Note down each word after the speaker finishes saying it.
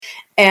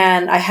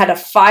and I had a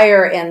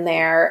fire in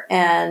there,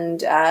 and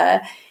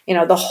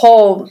the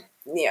whole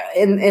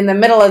in the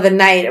middle of the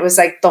night, it was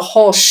like the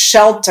whole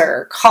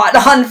shelter caught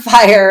on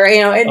fire.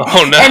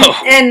 Oh no!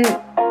 And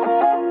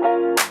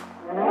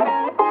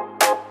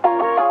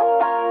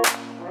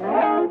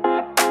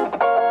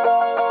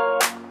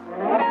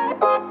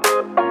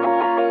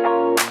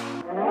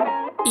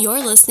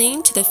You're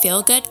listening to the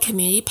Feel Good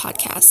Community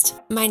Podcast.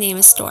 My name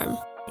is Storm.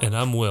 And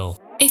I'm Will.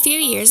 A few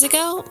years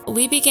ago,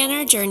 we began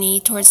our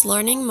journey towards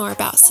learning more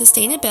about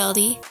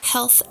sustainability,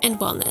 health, and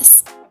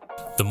wellness.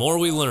 The more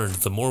we learned,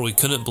 the more we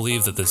couldn't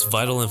believe that this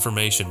vital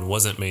information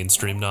wasn't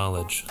mainstream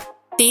knowledge.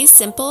 These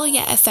simple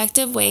yet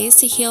effective ways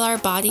to heal our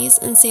bodies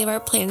and save our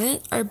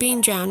planet are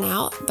being drowned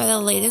out by the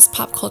latest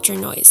pop culture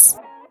noise.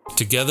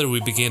 Together, we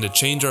began to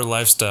change our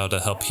lifestyle to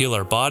help heal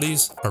our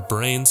bodies, our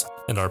brains,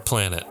 and our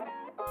planet.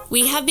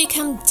 We have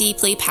become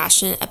deeply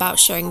passionate about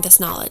sharing this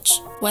knowledge,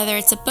 whether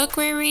it's a book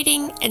we're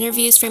reading,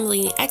 interviews from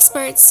leading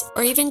experts,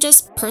 or even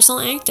just personal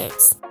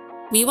anecdotes.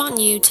 We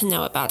want you to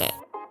know about it.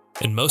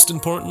 And most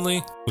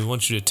importantly, we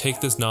want you to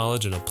take this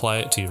knowledge and apply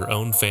it to your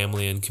own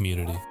family and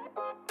community.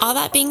 All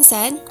that being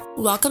said,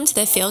 welcome to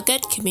the Feel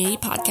Good Community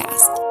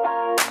Podcast.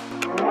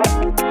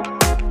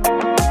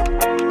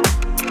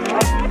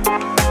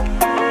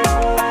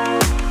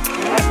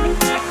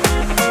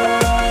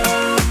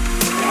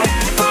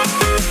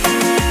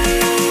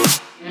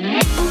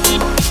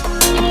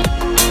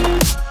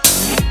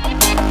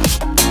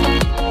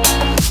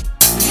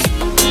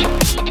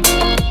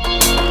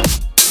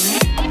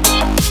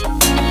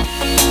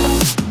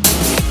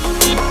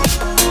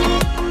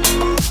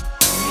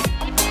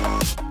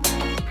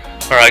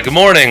 All right, good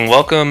morning.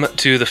 Welcome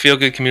to the Feel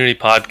Good Community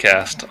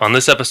Podcast. On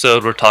this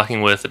episode, we're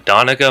talking with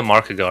Doniga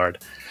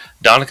Markegard.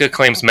 Doniga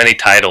claims many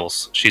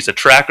titles. She's a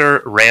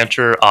tracker,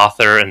 rancher,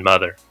 author, and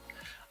mother.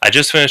 I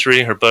just finished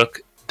reading her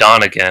book,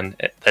 Doniga,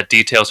 that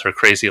details her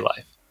crazy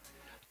life.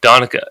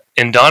 Doniga,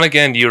 in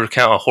Doniga, you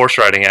recount a horse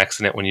riding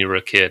accident when you were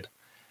a kid.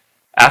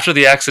 After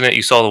the accident,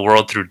 you saw the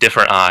world through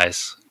different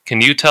eyes. Can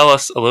you tell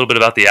us a little bit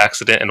about the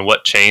accident and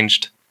what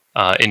changed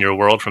in your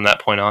world from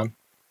that point on?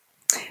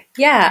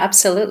 Yeah,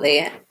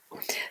 absolutely.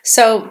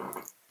 So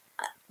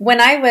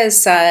when I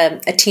was a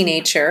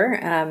teenager,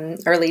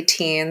 early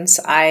teens,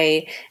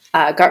 I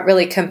got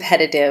really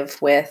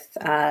competitive with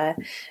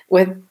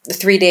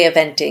 3-day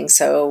eventing.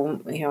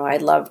 So, I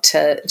loved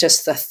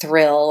just the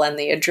thrill and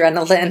the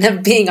adrenaline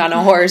of being on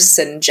a horse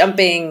and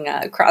jumping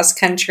cross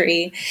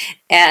country.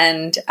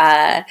 And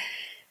I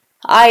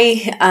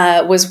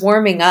was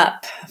warming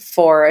up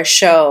for a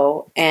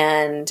show,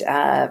 and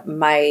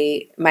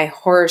my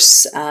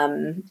horse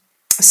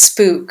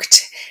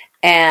spooked.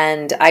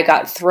 And I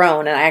got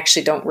thrown, and I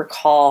actually don't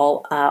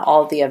recall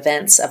all the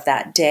events of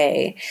that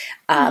day.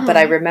 But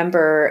I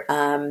remember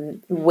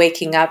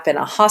waking up in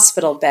a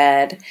hospital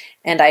bed,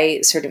 and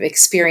I sort of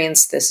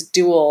experienced this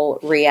dual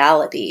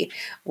reality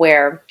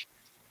where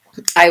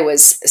I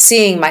was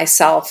seeing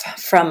myself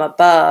from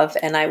above,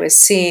 and I was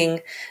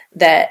seeing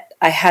that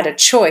I had a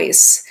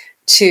choice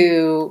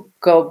to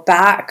go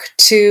back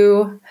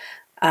to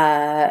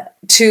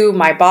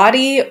my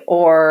body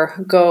or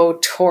go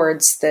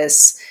towards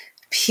this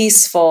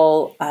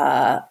peaceful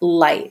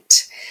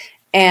light.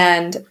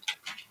 And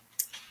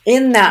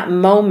in that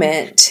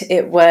moment,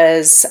 it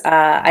was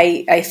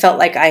I felt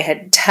like I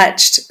had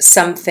touched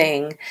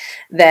something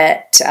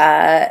that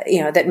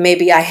that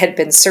maybe I had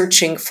been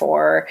searching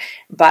for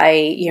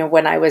by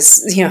when I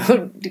was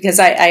because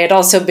I had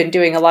also been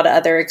doing a lot of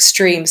other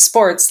extreme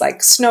sports like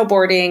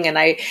snowboarding, and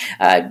I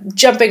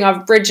jumping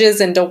off bridges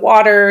into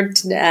water.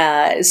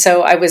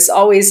 So I was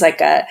always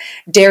like a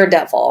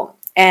daredevil.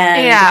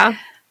 And yeah.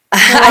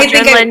 I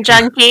think adrenaline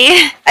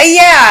junkie.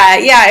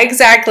 Yeah,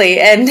 exactly.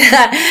 And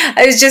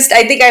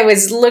I think I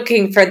was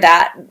looking for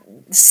that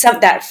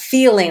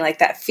feeling, like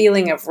that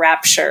feeling of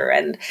rapture,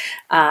 and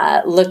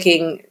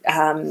looking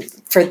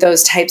for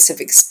those types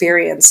of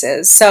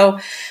experiences. So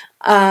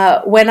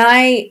when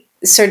I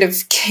sort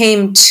of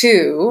came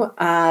to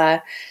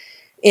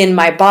in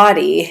my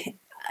body,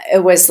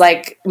 it was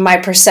like my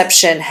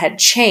perception had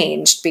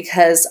changed,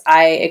 because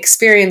I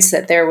experienced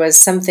that there was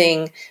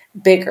something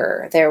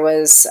bigger. There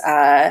was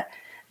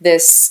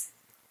this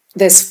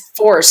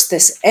force,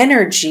 this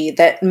energy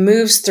that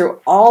moves through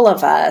all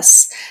of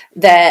us,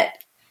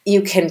 that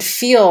you can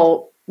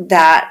feel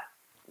that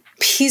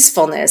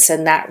peacefulness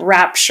and that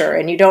rapture,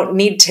 and you don't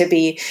need to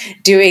be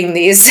doing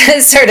these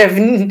sort of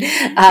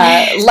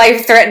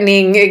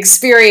life-threatening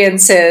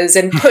experiences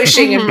and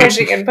pushing and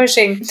pushing and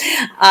pushing,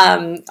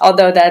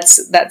 although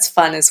that's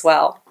fun as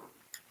well.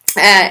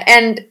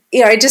 And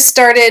I just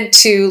started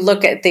to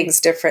look at things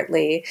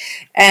differently.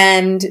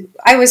 And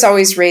I was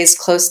always raised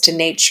close to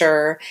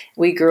nature.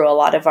 We grew a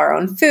lot of our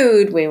own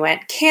food. We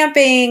went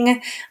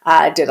camping,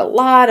 did a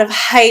lot of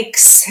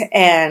hikes,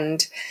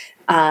 and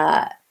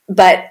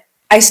but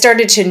I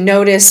started to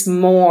notice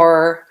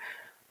more,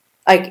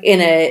 like in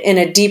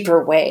a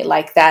deeper way,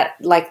 like that,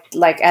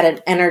 like at an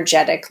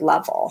energetic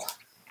level.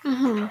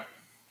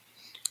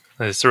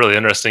 It's really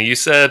interesting. You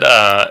said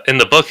in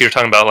the book you're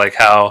talking about like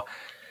how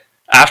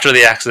after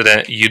the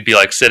accident, you'd be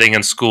like sitting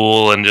in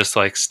school and just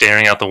like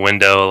staring out the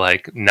window,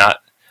 like not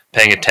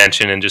paying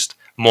attention and just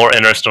more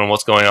interested in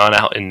what's going on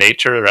out in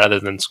nature rather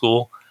than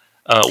school.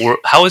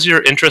 How was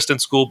your interest in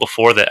school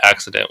before the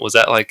accident? Was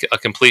that like a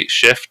complete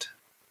shift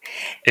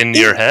in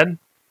your head?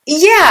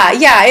 Yeah,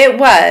 it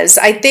was.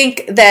 I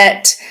think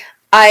that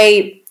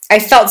I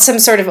felt some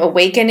sort of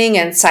awakening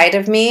inside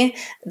of me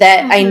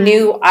that I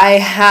knew I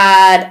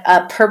had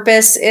a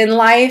purpose in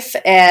life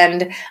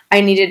and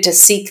I needed to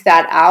seek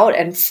that out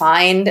and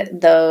find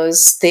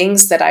those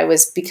things that I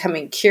was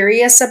becoming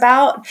curious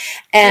about.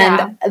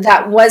 And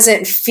that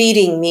wasn't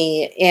feeding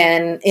me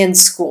in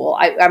school.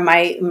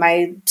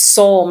 My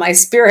soul, my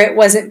spirit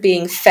wasn't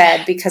being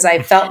fed because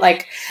I felt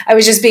like I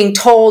was just being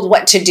told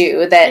what to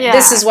do, that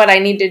this is what I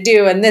need to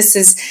do and this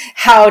is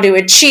how to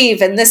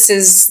achieve and this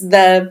is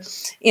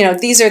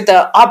these are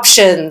the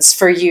options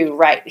for you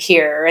right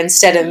here,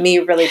 instead of me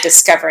really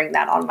discovering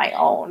that on my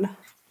own.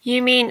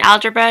 You mean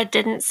algebra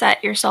didn't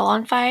set your soul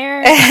on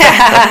fire?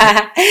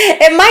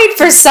 It might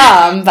for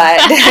some, but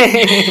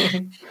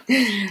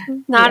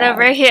not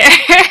over here.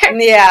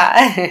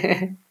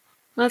 Yeah.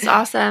 That's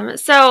awesome.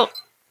 So,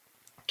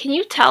 can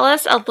you tell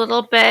us a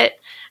little bit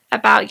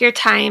about your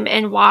time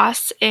in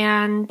WAS?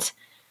 And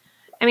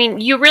I mean,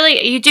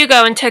 you do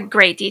go into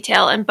great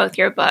detail in both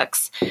your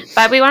books,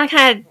 but we want to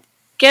kind of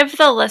give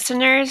the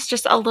listeners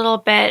just a little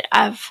bit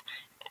of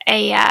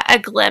a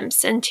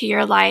glimpse into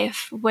your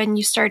life when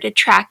you started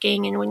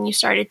tracking and when you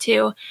started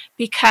to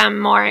become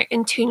more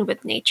in tune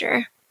with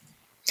nature.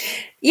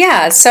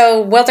 Yeah,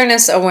 so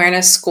Wilderness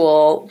Awareness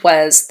School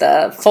was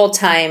the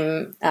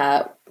full-time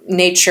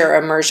nature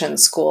immersion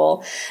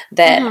school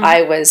that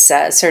I was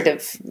sort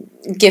of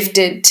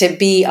gifted to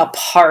be a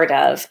part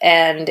of.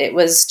 And it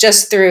was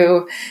just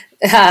through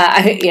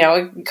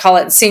call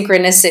it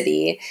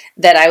synchronicity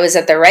that I was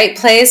at the right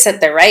place at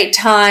the right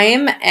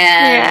time.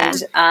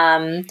 And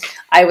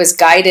I was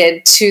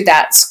guided to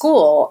that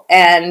school.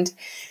 And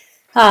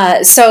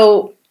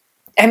so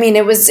I mean,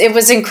 it was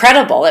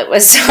incredible. It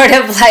was sort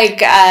of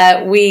like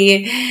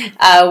we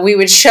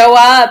would show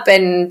up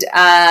and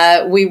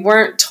we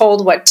weren't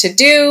told what to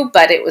do,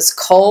 but it was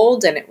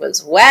cold and it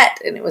was wet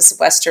and it was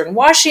Western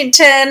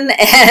Washington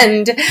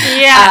and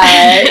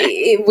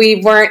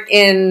we weren't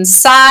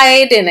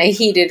inside in a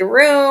heated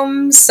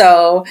room,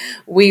 so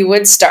we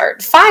would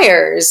start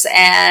fires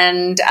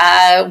and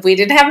we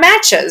didn't have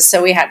matches,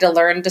 so we had to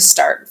learn to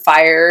start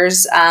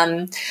fires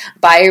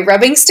by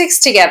rubbing sticks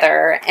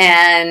together,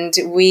 and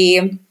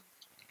we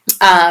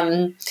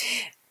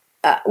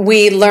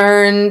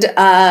learned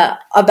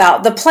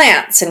about the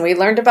plants and we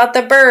learned about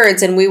the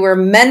birds, and we were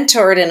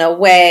mentored in a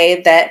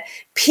way that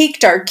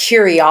piqued our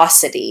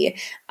curiosity,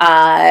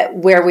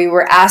 where we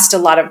were asked a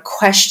lot of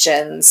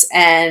questions,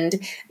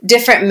 and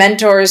different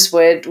mentors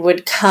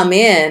would come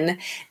in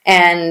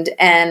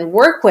and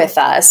work with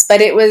us, but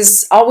it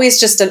was always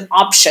just an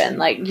option.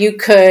 Like you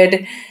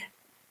could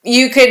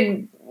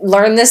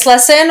learn this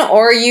lesson,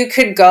 or you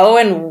could go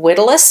and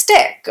whittle a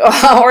stick,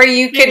 or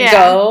you could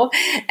go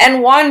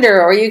and wander,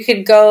 or you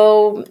could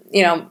go,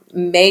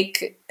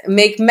 make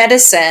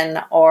medicine,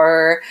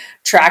 or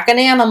track an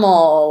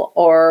animal,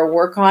 or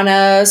work on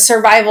a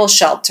survival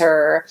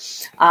shelter,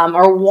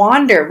 or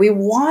wander. We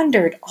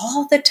wandered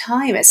all the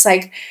time. It's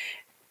like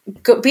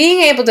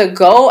being able to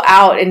go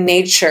out in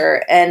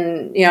nature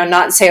and,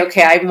 not say,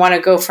 okay, I want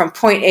to go from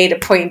point A to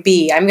point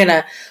B. I'm going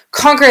to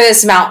conquer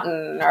this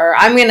mountain, or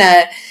I'm going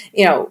to,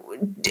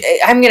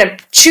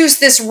 choose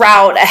this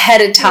route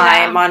ahead of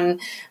time on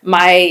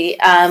my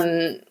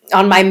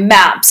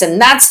maps,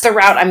 and that's the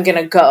route I'm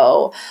going to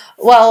go.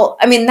 Well,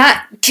 I mean,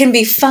 that can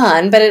be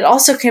fun, but it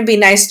also can be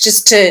nice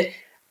just to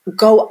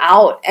go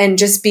out and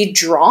just be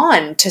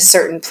drawn to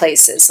certain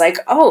places. Like,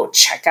 oh,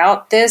 check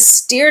out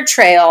this deer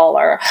trail,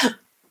 or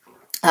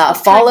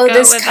follow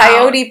this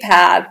coyote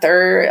path,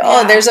 or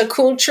there's a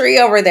cool tree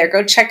over there,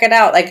 go check it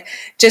out. Like,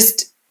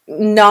 just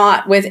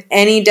not with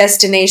any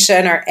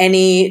destination or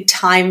any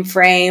time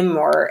frame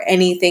or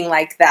anything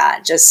like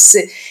that. Just,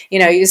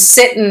 you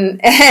sit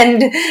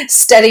and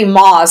study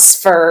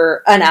moss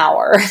for an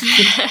hour.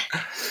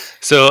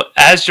 So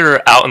as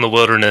you're out in the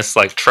wilderness,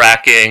 like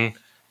tracking,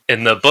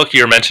 in the book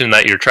you're mentioning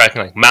that you're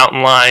tracking like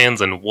mountain lions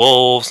and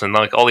wolves and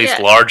like all these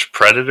large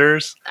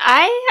predators.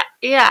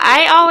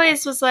 I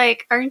always was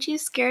like, aren't you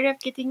scared of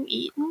getting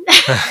eaten?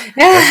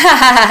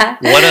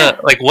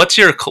 What was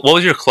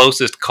your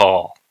closest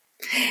call?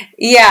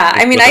 Yeah,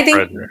 I mean,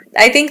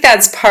 I think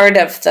that's part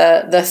of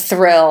the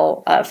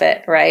thrill of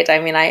it, right? I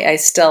mean, I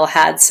still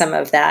had some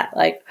of that,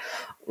 like,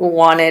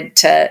 wanted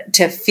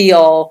to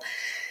feel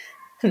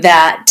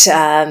that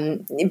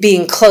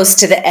being close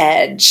to the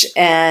edge,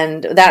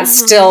 and that's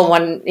still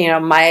one,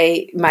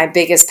 my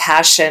biggest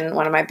passion.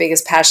 One of my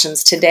biggest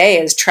passions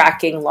today is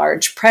tracking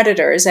large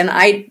predators, and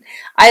I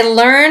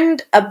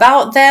learned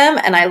about them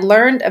and I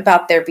learned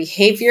about their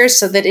behavior,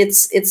 so that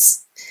it's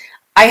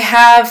I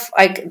have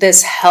like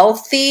this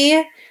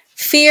healthy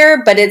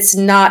fear, but it's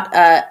not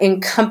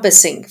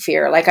encompassing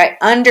fear. Like, I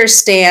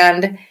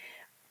understand,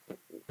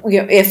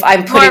 if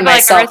I'm putting more of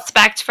myself, like a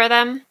respect for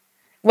them.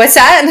 What's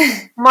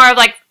that? More of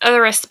like a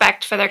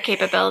respect for their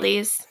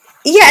capabilities.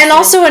 Yeah, and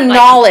also a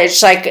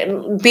knowledge, like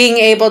being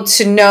able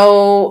to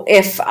know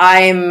if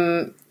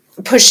I'm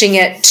pushing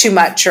it too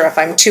much or if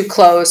I'm too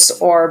close,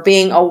 or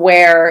being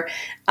aware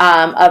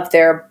of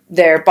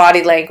their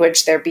body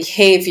language, their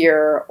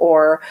behavior,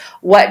 or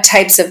what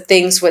types of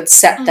things would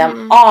set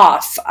them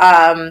off.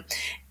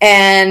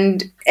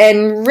 And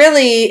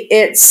really,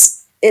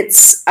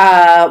 it's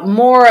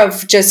more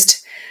of just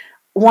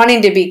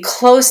wanting to be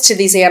close to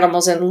these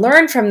animals and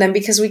learn from them,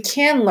 because we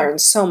can learn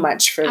so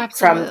much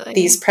from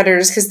these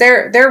predators, because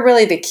they're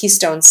really the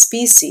keystone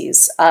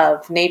species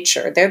of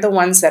nature. They're the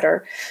ones that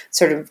are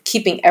sort of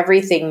keeping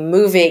everything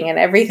moving and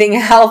everything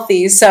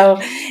healthy. So,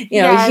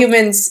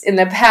 humans in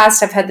the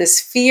past have had this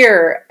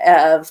fear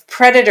of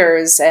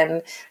predators,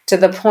 and to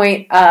the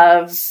point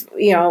of,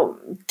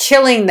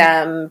 killing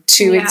them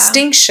to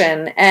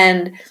extinction.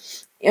 And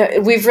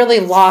we've really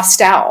lost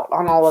out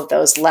on all of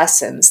those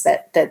lessons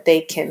that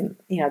they can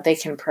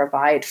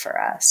provide for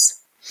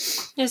us.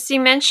 Yes, you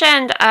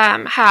mentioned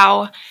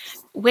how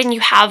when you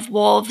have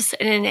wolves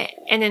in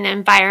an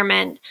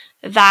environment,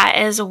 that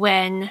is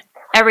when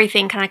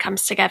everything kind of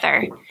comes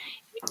together.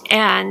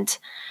 And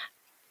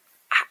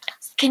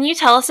can you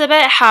tell us a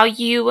bit how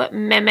you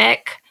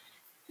mimic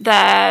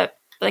the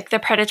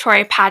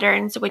predatory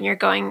patterns when you're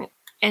going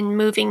and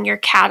moving your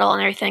cattle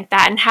and everything like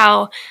that, and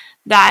how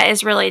that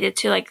is related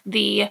to like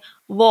the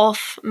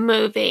wolf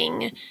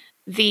moving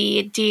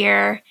the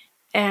deer,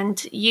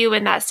 and you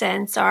in that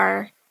sense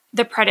are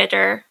the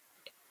predator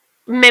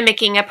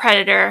mimicking a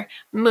predator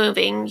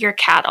moving your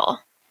cattle?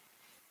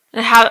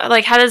 And how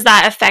does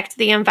that affect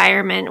the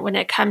environment when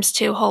it comes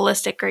to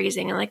holistic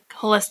grazing and like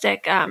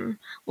holistic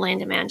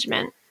land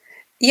management?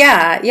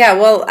 Yeah.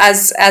 Well,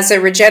 as a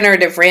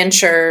regenerative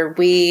rancher,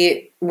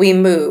 we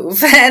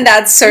move, and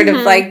that's sort of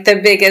like the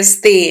biggest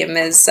theme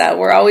is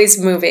we're always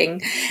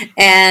moving.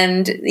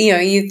 And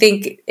you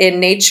think in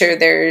nature,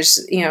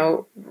 there's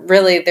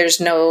really there's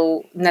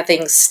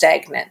nothing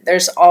stagnant.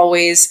 There's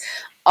always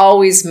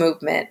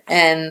movement,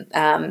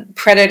 and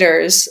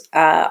predators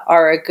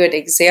are a good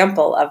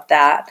example of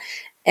that.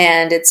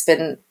 And it's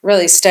been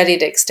really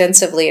studied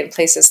extensively in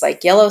places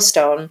like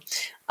Yellowstone,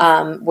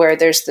 where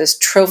there's this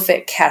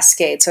trophic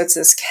cascade. So it's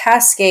this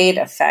cascade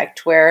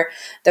effect where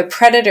the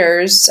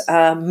predators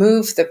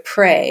move the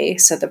prey.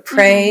 So the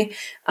prey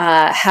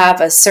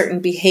have a certain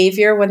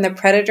behavior when the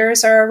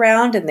predators are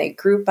around, and they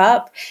group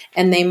up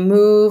and they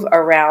move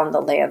around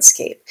the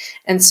landscape.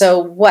 And so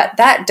what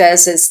that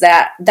does is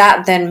that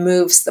then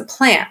moves the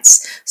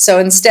plants. So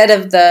instead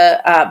of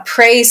the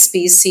prey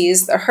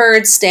species, the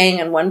herd staying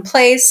in one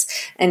place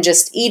and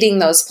just eating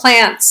those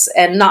plants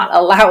and not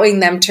allowing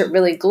them to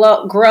really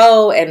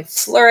grow and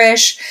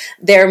flourish,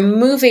 they're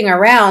moving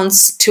around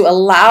to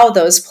allow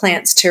those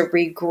plants to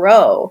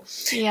regrow.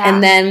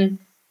 And then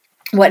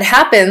what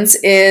happens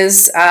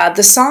is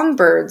the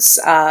songbirds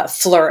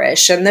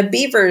flourish, and the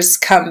beavers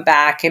come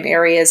back in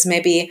areas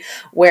maybe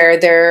where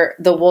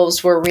the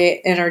wolves were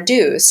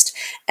reintroduced.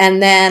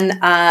 And then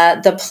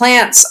the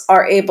plants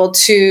are able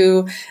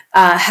to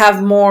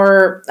have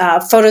more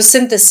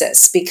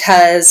photosynthesis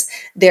because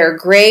they're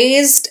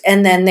grazed,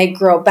 and then they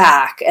grow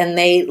back, and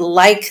they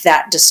like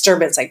that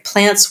disturbance. Like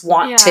plants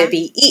want to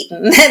be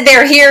eaten.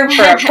 They're here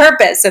for a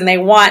purpose, and they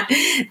want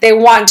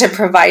to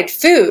provide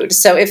food.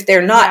 So if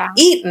they're not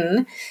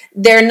eaten,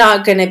 they're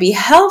not going to be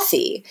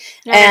healthy.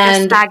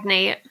 And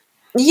stagnate.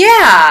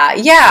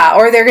 Yeah.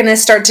 Or they're going to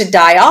start to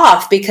die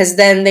off, because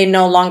then they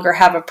no longer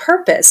have a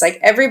purpose. Like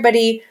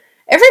everybody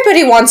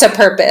wants a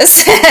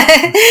purpose.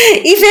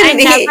 I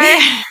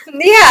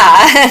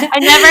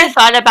never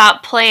thought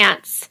about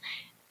plants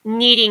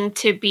needing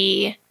to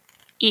be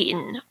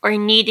eaten or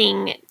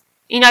needing,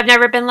 I've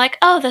never been like,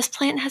 oh, this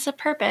plant has a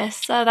purpose.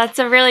 So that's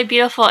a really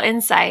beautiful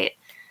insight.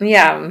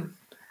 Yeah.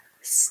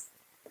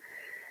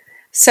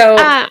 So,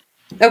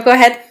 go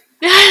ahead.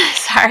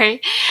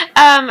 Sorry.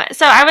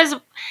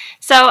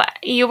 So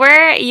you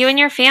and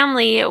your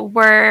family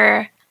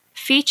were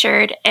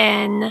featured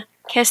in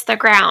Kiss the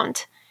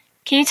Ground.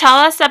 Can you tell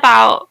us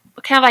about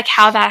kind of like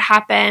how that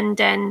happened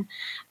and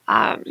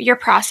your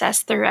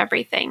process through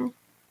everything?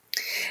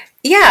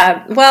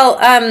 Yeah, well,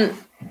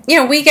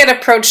 we get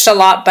approached a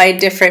lot by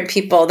different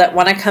people that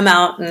want to come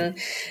out and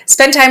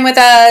spend time with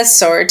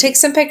us, or take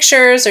some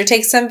pictures, or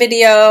take some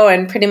video.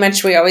 And pretty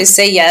much we always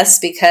say yes,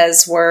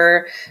 because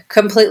we're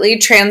completely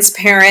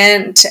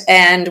transparent,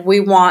 and we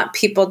want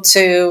people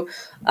to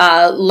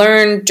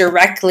learn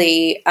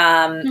directly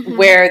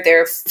where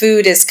their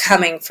food is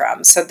coming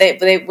from. So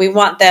we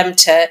want them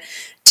to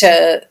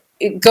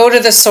go to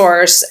the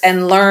source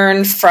and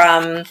learn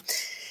from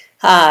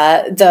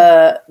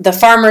the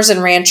farmers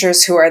and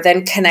ranchers, who are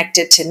then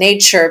connected to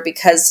nature,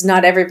 because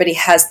not everybody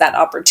has that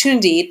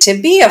opportunity to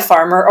be a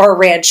farmer or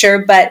rancher,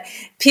 but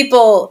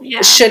people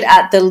should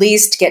at the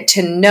least get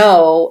to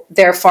know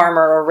their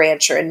farmer or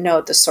rancher and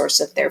know the source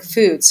of their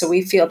food. So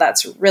we feel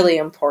that's really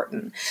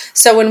important.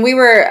 So when we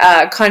were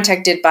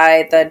contacted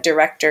by the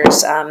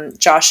directors,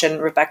 Josh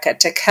and Rebecca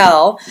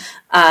Tickell,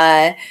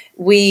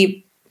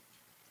 we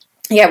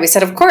yeah, we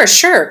said, of course,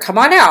 sure, come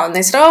on out. And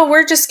they said, oh,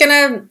 we're just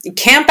going to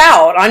camp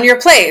out on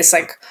your place.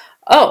 Like,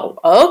 oh,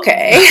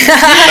 okay. And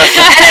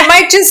it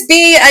might just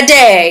be a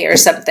day or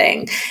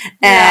something.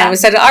 And we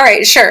said, all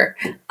right, sure.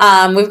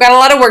 We've got a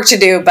lot of work to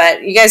do,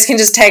 but you guys can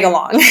just tag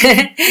along.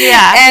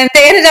 And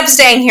they ended up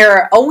staying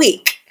here a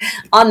week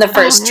on the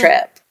first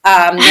trip.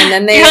 And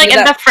then they You're like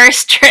in the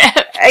first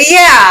trip.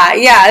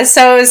 Yeah.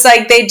 So it was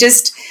like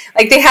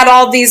they had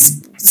all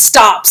these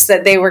stops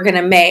that they were going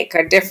to make,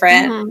 or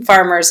different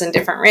farmers and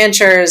different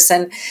ranchers,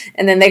 and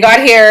then they got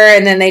here,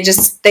 and then they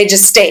just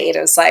stayed. It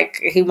was like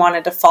he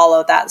wanted to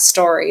follow that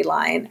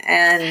storyline,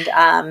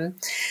 and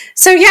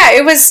so yeah,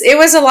 it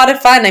was a lot of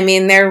fun. I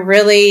mean, they're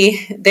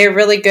really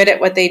good at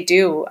what they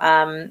do,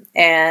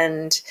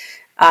 and.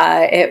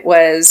 It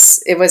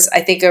was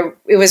I think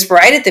it was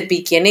right at the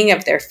beginning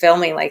of their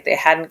filming. Like, they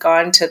hadn't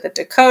gone to the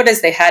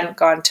Dakotas, they hadn't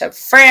gone to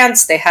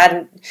France, they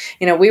hadn't,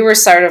 we were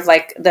sort of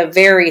like the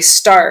very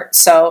start.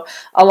 So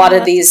a lot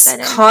of these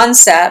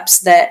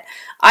concepts that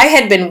I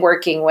had been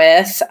working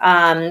with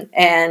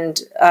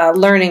and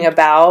learning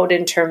about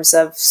in terms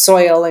of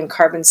soil and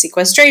carbon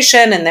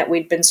sequestration, and that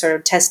we'd been sort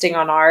of testing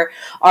on our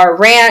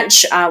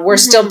ranch, were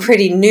still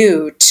pretty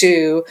new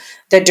to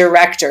the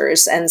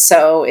directors. And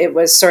so it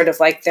was sort of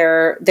like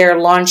their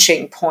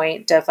launching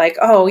point of like,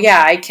 oh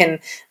yeah, I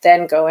can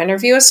then go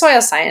interview a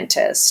soil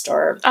scientist,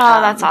 or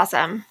that's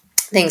awesome.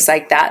 Things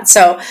like that.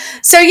 So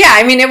yeah,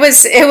 I mean, it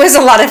was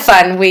a lot of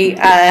fun. We,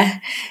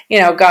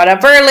 got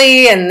up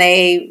early, and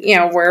they,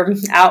 were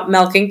out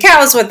milking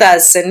cows with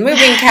us and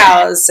moving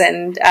cows.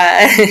 And,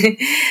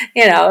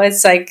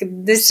 it's like,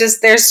 there's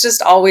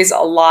just always a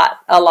lot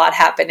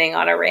happening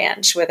on a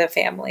ranch with a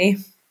family.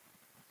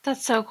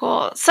 That's so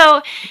cool.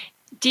 So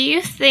do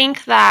you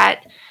think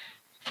that,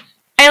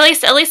 at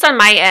least on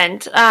my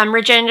end,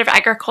 regenerative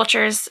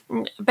agriculture is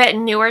a bit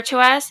newer to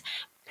us,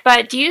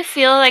 but do you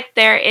feel like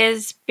there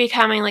is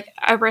becoming like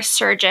a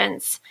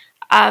resurgence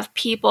of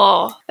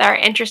people that are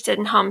interested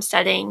in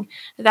homesteading,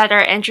 that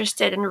are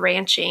interested in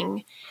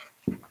ranching,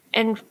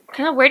 and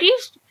kind of where do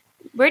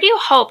you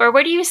hope, or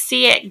where do you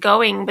see it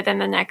going within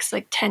the next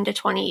like 10 to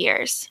 20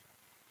 years?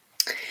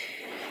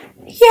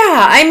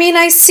 Yeah, I mean,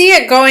 I see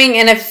it going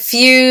in a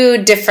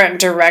few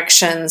different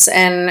directions,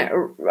 and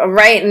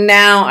right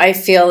now I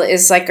feel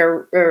is like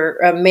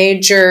a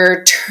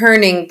major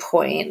turning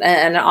point,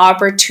 an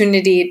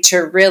opportunity to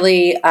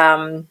really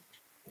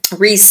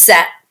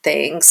reset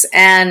things,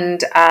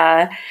 and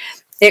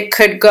it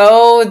could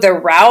go the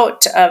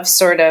route of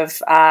sort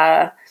of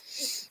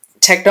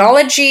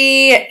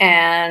technology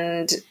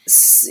and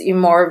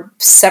more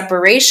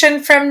separation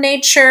from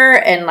nature,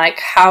 and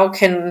like how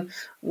can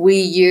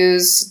we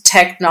use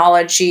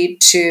technology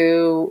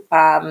to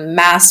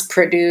mass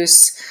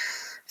produce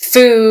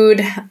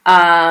food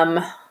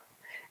and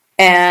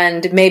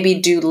maybe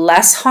do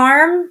less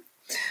harm,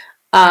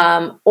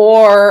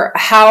 or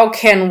how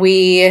can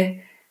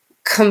we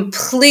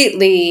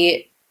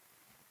completely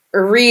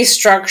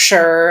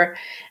restructure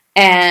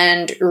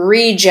and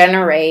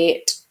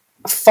regenerate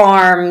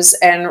farms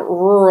and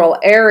rural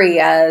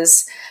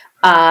areas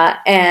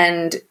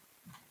and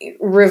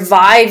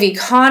revive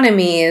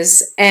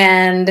economies,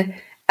 and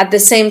at the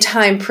same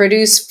time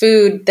produce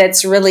food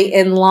that's really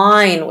in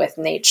line with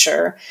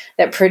nature,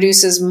 that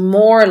produces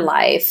more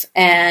life,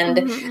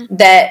 and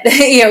that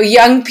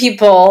young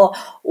people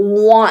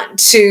want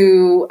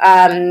to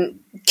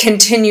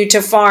continue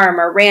to farm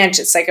or ranch.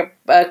 It's like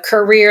a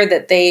career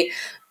that they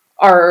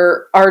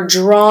are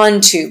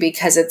drawn to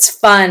because it's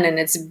fun and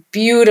it's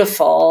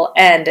beautiful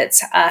and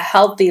it's a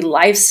healthy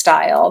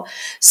lifestyle.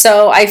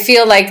 So I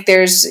feel like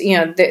there's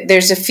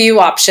a few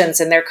options,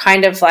 and they're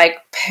kind of like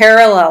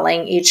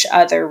paralleling each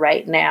other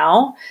right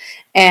now.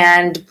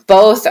 And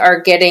both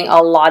are getting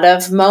a lot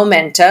of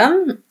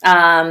momentum,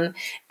 and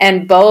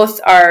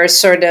both are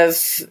sort of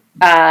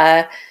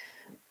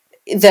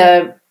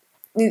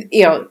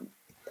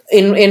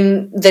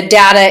in the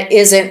data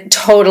isn't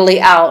totally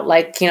out.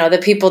 Like, the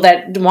people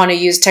that want to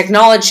use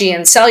technology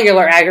and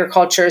cellular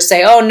agriculture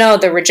say, oh no,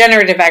 the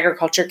regenerative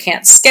agriculture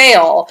can't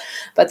scale.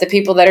 But the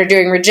people that are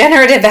doing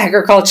regenerative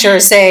agriculture are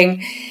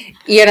saying,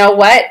 you know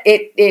what,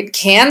 it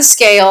can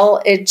scale.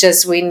 It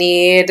just, we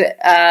need,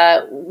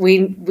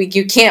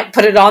 you can't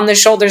put it on the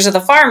shoulders of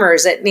the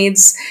farmers. It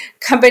needs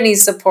company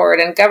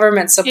support and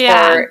government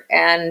support.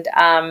 And,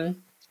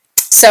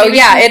 so maybe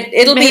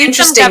it'll be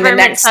interesting. Some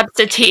government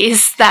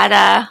subsidies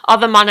that all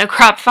the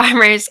monocrop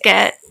farmers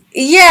get.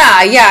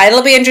 Yeah,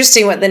 it'll be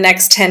interesting what the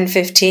next 10,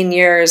 15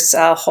 years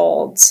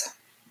holds.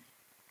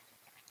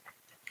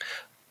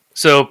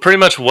 So pretty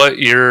much what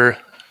you're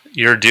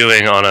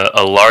doing on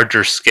a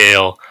larger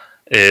scale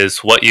is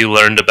what you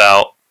learned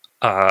about.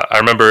 I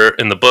remember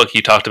in the book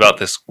you talked about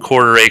this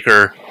 1/4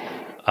 acre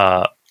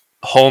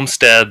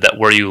homestead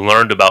where you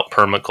learned about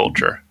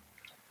permaculture.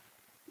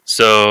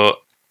 So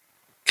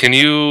can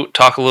you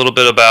talk a little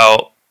bit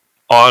about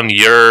on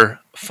your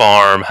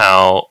farm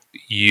how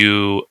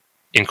you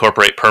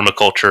incorporate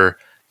permaculture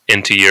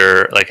into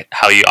your, like,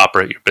 how you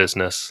operate your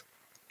business?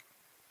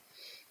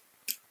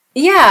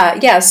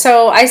 Yeah.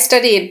 So I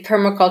studied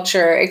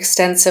permaculture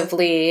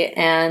extensively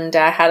and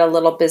had a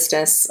little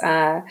business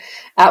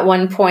at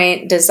one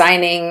point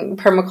designing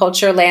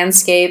permaculture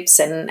landscapes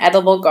and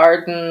edible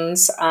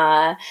gardens.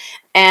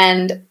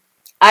 And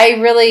I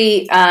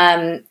really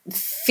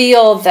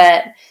feel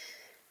that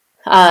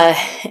uh,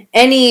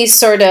 any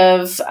sort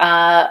of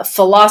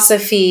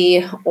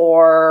philosophy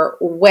or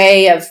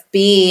way of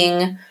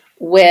being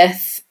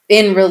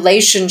in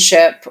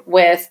relationship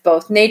with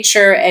both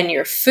nature and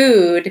your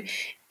food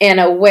in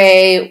a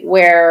way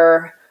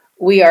where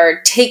we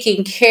are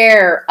taking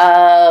care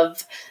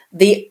of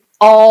the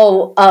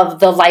all of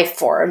the life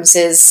forms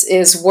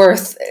is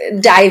worth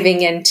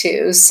diving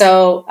into.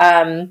 So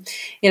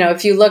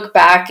if you look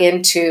back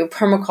into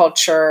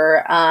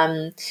permaculture,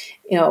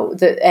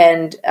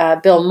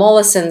 Bill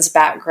Mollison's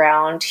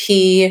background,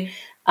 he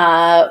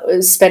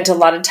spent a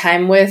lot of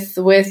time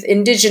with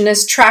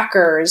indigenous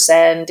trackers,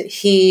 and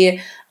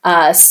he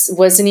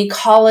was an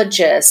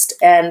ecologist,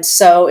 and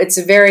so it's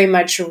very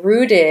much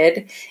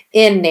rooted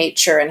in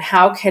nature. And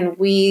how can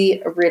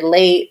we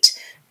relate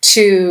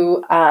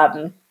to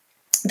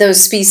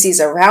those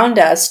species around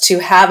us to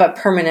have a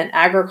permanent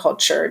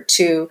agriculture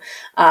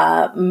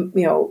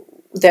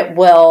that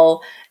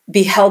will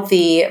be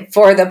healthy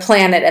for the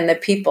planet and the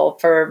people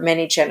for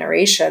many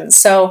generations.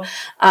 So,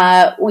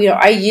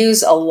 I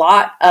use a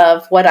lot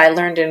of what I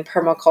learned in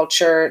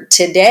permaculture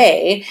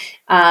today,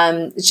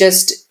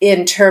 just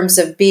in terms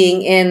of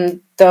being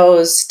in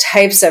those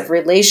types of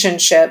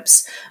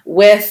relationships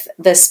with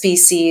the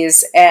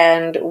species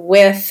and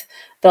with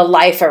the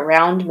life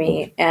around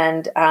me.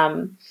 And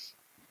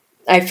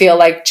I feel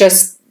like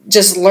just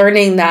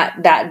learning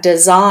that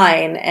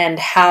design and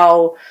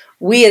how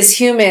we as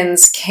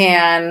humans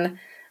can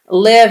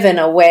live in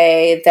a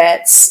way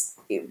that's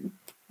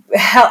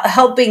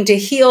helping to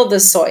heal the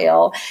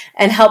soil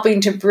and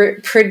helping to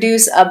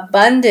produce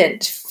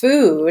abundant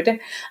food,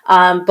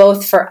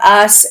 both for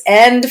us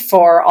and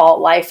for all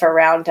life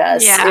around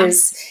us. Yeah.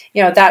 Is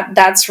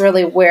that's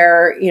really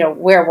where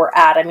we're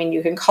at. I mean,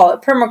 you can call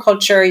it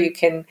permaculture, you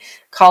can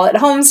call it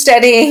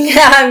homesteading,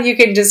 you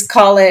can just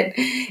call it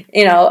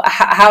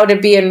how to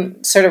be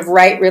in sort of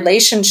right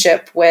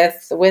relationship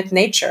with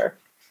nature.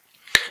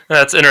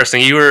 That's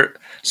interesting.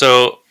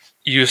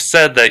 You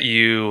said that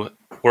you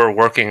were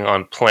working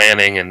on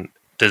planning and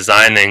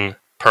designing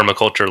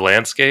permaculture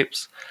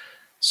landscapes.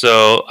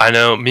 So I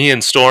know me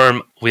and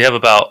Storm, we have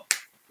about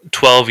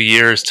 12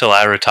 years till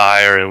I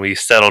retire and we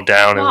settle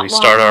down and we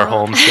start our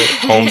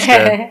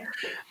homestead. And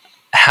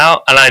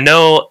I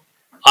know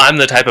I'm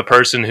the type of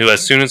person who,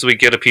 as soon as we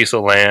get a piece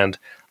of land,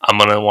 I'm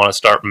going to want to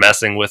start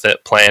messing with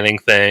it, planning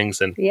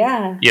things. And,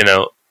 Yeah.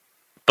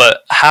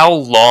 But how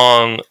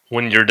long,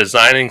 when you're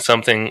designing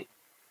something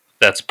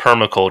that's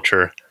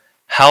permaculture,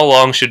 how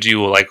long should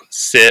you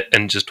sit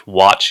and just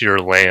watch your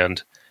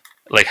land?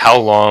 Like, how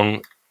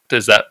long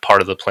does that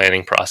part of the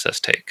planning process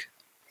take?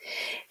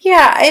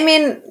 Yeah, I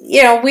mean,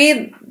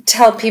 we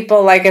tell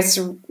people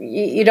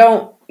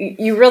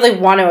you really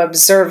want to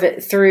observe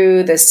it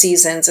through the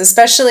seasons,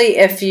 especially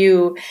if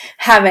you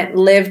haven't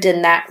lived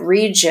in that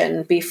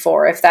region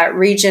before, if that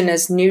region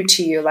is new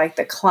to you, like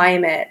the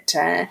climate.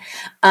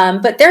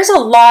 But there's a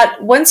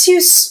lot, once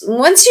you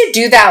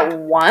do that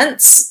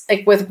once,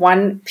 like with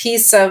one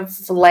piece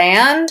of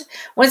land,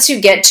 once you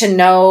get to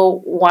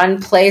know one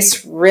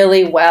place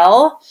really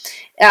well,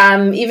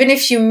 even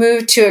if you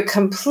move to a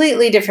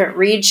completely different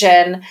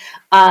region,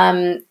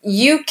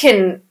 you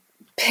can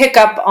pick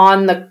up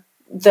on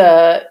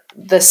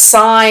the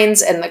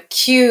signs and the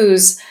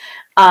cues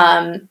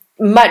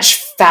much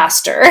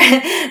faster.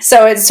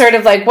 So it's sort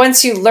of like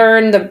once you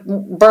learn the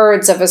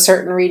birds of a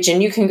certain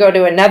region, you can go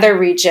to another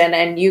region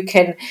and you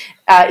can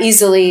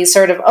easily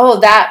sort of,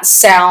 that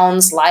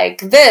sounds like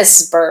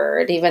this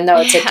bird, even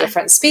though it's a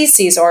different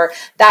species, or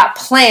that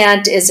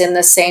plant is in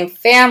the same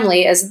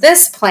family as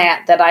this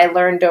plant that I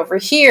learned over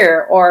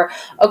here, or,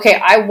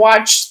 okay, I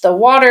watched the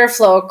water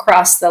flow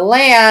across the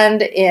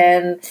land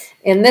in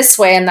this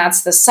way, and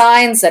that's the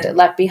signs that it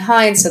left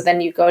behind. So then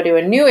you go to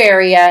a new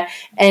area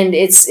and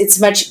it's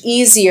much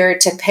easier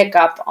to pick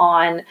up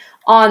on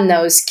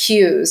those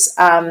cues.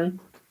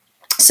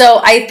 So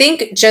I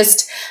think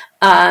just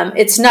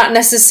it's not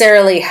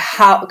necessarily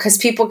because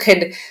people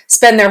could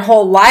spend their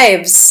whole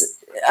lives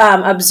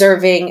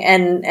observing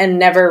and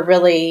never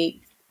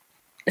really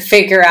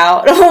figure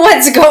out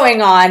what's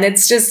going on.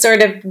 It's just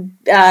sort of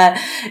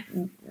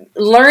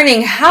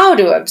learning how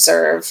to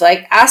observe,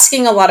 like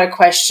asking a lot of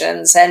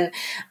questions and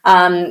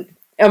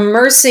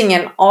immersing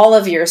in all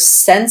of your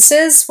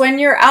senses when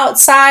you're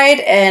outside.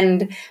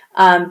 And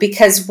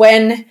because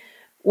when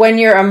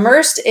you're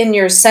immersed in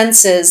your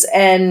senses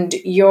and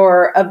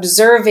you're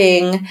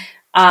observing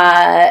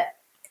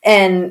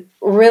and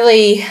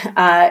really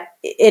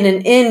in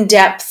an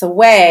in-depth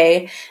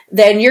way,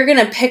 then you're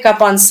going to pick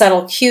up on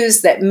subtle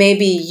cues that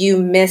maybe you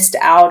missed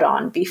out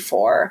on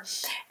before.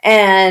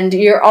 And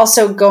you're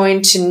also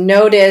going to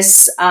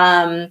notice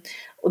the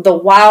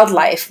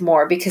wildlife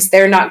more, because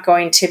they're not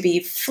going to be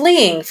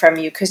fleeing from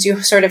you, because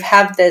you sort of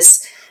have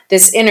this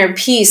this inner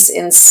peace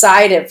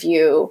inside of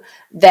you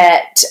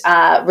that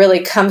really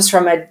comes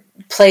from a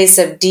place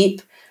of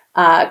deep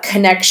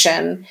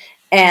connection.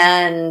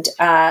 And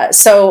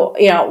so,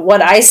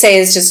 what I say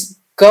is just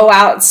go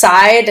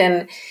outside,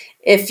 and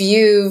if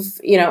you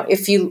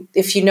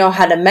know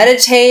how to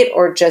meditate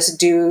or just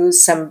do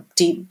some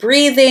deep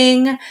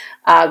breathing,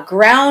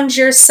 ground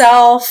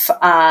yourself,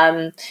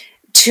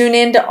 tune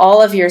into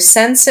all of your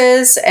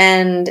senses,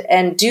 and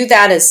do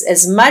that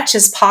as much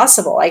as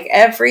possible, like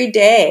every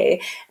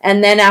day.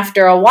 And then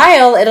after a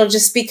while, it'll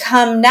just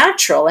become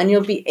natural, and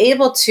you'll be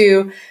able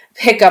to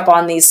pick up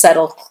on these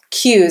subtle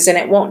cues, and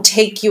it won't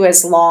take you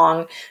as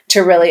long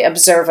to really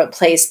observe a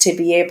place to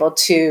be able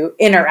to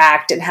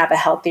interact and have a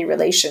healthy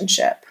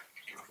relationship.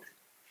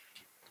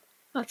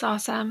 That's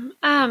awesome.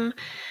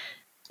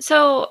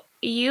 So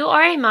you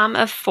are a mom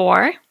of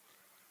 4.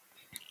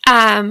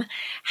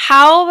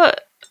 How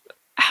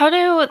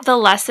do the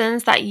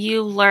lessons that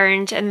you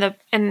learned and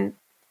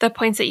the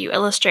points that you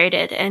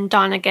illustrated in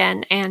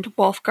Doniga and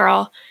Wolf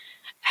Girl,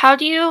 how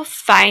do you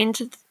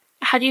find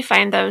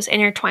those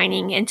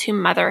intertwining into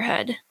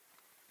motherhood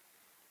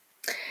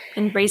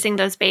and raising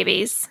those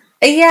babies?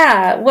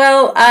 Yeah,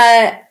 well,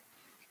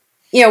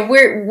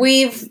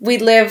 we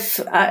live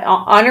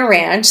on a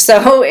ranch,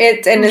 so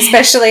and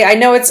especially I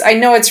know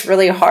it's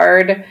really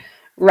hard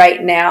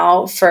right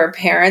now for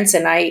parents,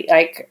 and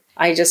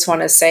I just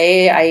want to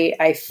say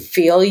I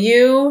feel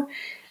you.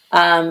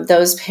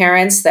 Those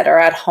parents that are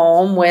at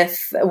home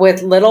with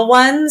little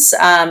ones,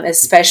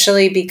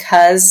 especially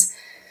because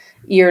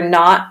you're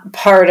not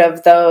part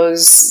of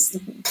those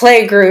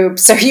play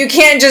groups, so you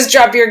can't just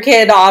drop your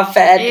kid off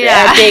at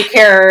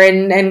daycare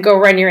and go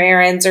run your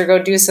errands or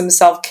go do some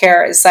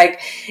self-care. It's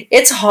like,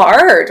 it's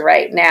hard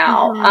right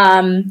now.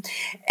 Mm-hmm.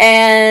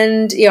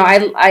 And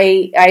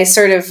I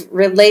sort of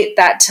relate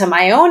that to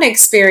my own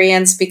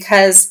experience,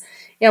 because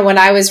when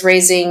I was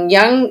raising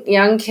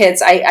young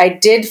kids, I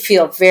did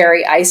feel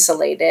very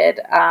isolated,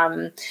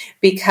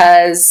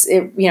 because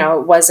it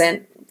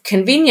wasn't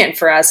convenient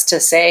for us to,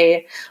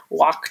 say,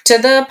 walk to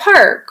the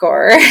park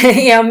or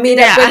meet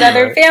up with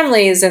other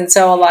families. And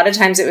so a lot of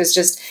times it was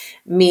just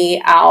me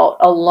out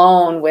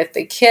alone with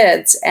the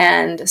kids.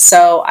 And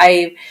so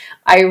I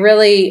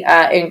really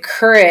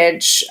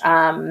encourage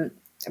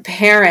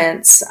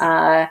parents,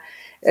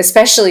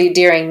 especially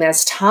during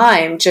this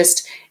time,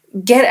 just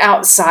get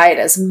outside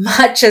as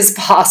much as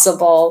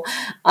possible.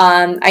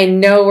 I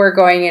know we're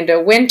going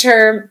into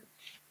winter,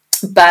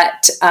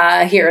 but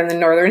here in the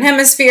Northern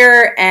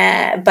Hemisphere,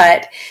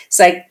 but it's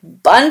like,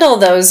 bundle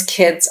those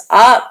kids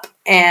up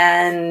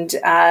and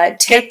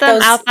take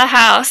them out the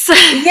house.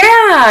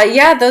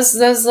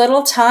 those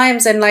little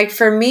times. And like,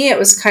 for me, it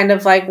was kind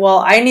of like, well,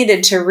 I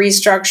needed to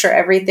restructure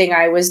everything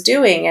I was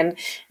doing, and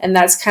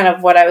that's kind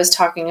of what I was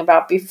talking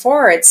about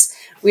before.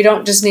 We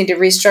don't just need to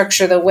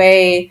restructure the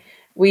way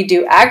we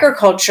do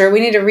agriculture, we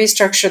need to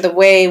restructure the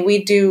way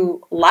we do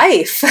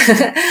life.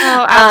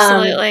 Oh,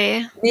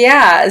 absolutely.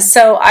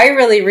 So I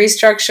really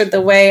restructured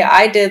the way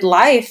I did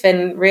life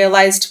and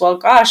realized, well,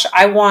 gosh,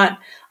 I want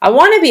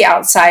to be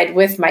outside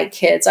with my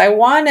kids. I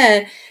want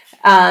to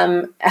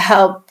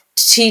help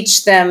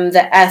teach them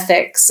the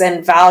ethics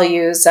and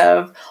values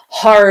of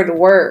hard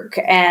work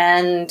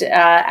and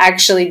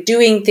actually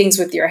doing things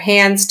with your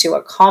hands to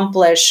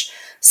accomplish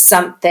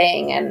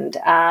something. And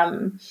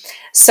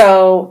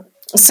so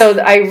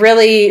I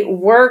really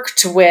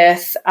worked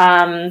with,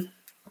 our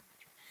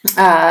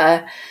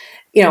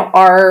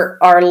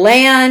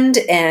land,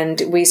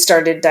 and we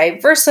started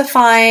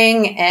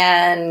diversifying,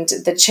 and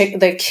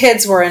the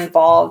kids were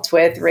involved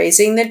with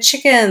raising the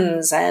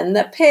chickens and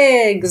the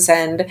pigs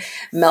and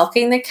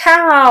milking the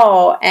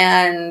cow.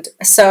 And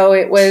so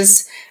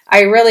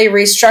I really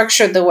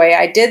restructured the way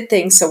I did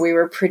things. So we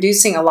were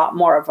producing a lot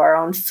more of our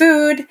own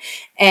food,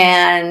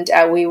 and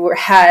we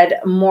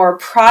had more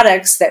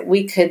products that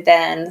we could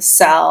then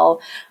sell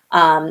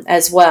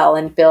as well,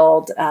 and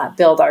build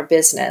our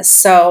business.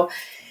 So,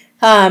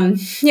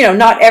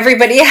 not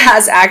everybody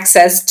has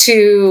access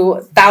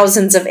to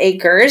thousands of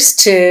acres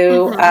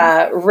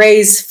to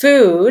raise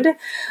food,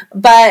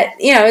 but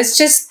it's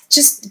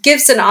just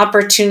gives an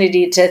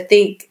opportunity to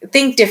think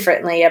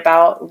differently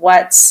about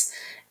what's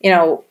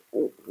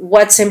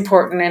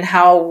important and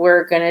how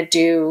we're going to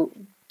do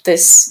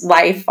this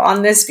life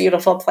on this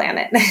beautiful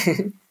planet.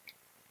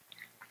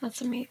 That's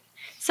amazing.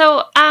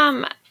 So,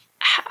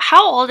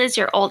 how old is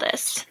your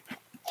oldest?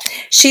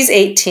 She's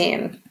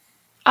 18.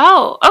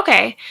 Oh,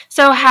 okay.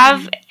 So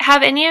have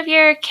any of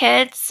your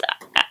kids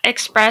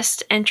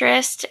expressed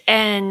interest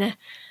in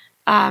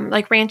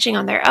like ranching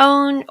on their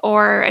own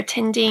or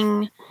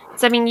attending?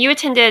 So, I mean, you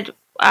attended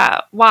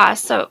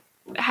WAS, so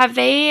have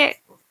they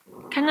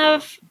kind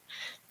of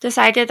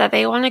decided that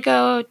they want to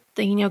go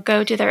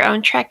do their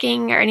own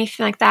trekking or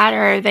anything like that,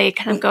 or are they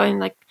kind of going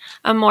like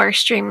a more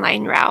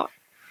streamlined route?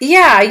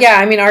 Yeah.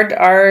 I mean, our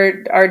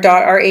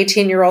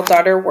 18-year-old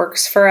daughter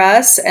works for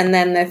us, and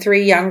then the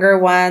three younger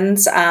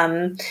ones,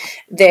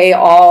 they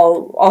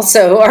all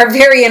also are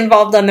very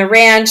involved on the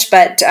ranch,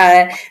 but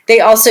they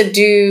also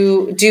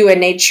do a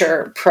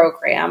nature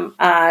program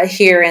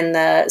here in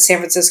the San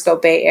Francisco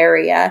Bay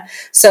Area.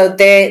 So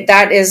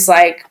that is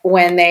like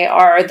when they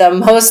are the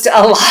most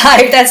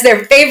alive. That's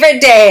their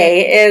favorite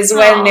day, is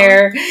when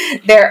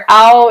they're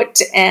out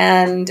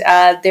and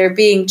they're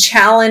being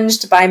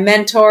challenged by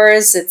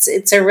mentors.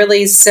 It's a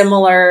really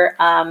similar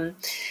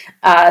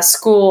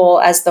school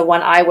as the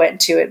one I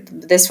went to.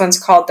 This one's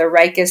called the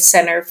Rikers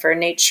Center for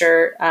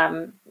Nature,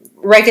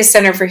 Rikers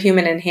Center for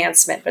Human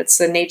Enhancement, but it's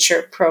the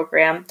nature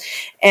program.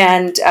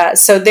 And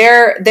so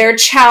they're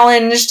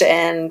challenged,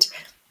 and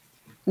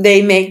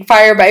they make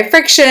fire by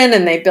friction,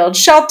 and they build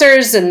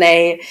shelters, and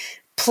they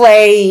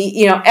play,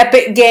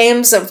 epic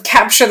games of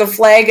capture the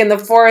flag in the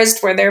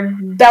forest where they're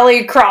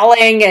belly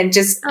crawling and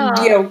just,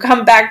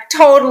 come back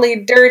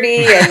totally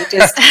dirty, and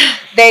just,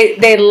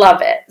 they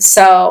love it.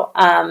 So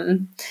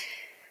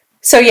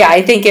yeah,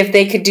 I think if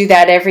they could do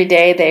that every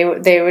day,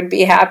 they would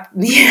be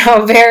happy,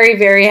 very,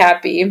 very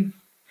happy.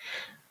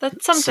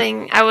 That's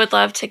something I would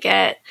love to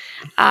get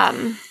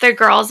the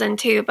girls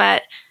into,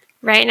 but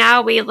right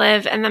now we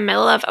live in the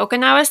middle of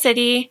Okinawa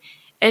City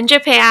in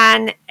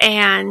Japan,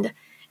 and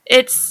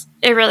it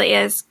really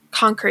is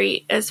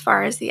concrete as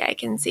far as the eye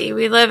can see.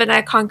 We live in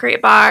a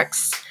concrete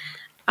box,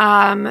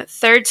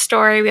 third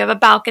story. We have a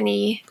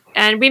balcony,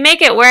 and we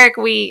make it work.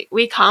 We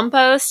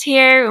compost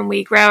here, and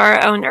we grow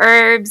our own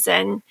herbs,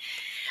 and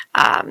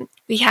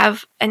we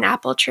have an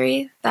apple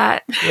tree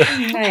that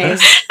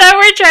Nice. that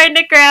we're trying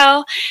to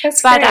grow.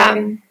 That's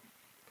great.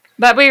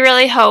 But we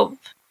really hope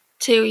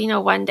to,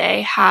 one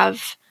day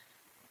have,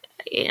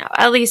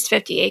 at least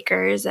 50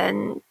 acres,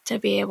 and to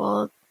be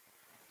able,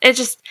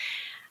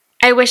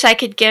 I wish I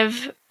could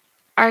give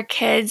our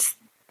kids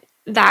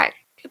that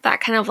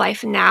kind of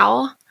life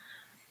now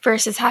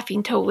versus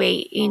having to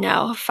wait,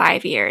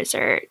 5 years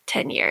or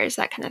 10 years,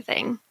 that kind of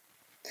thing.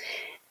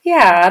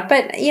 Yeah,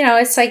 but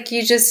it's like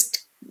you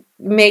just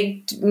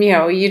make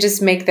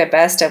the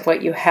best of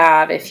what you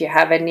have. If you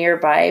have a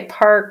nearby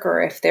park,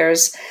 or if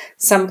there's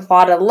some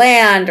plot of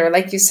land, or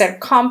like you said,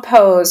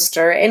 compost,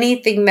 or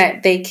anything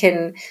that they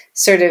can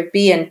sort of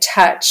be in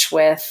touch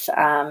with,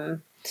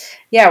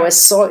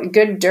 with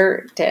good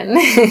dirt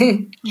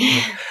and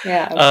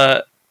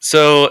yeah.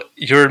 So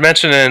you were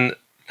mentioning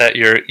that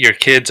your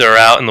kids are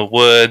out in the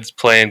woods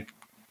playing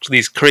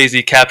these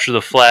crazy capture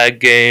the flag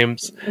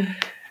games.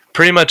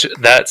 Pretty much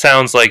that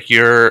sounds like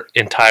your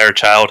entire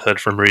childhood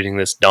from reading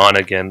this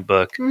Doniga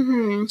book.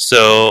 Mm-hmm.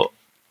 So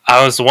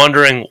I was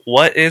wondering,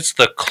 what is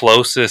the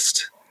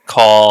closest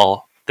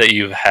call that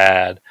you've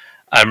had?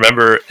 I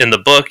remember in the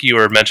book you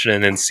were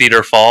mentioning in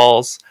Cedar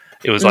Falls.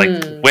 It was like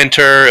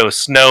winter, it was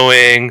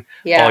snowing,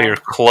 all your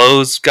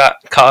clothes got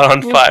caught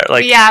on fire.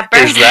 Like, is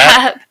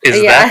that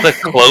the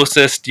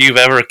closest you've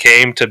ever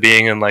came to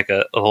being in like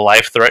a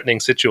life-threatening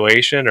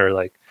situation, or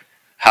like,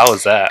 how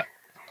is that?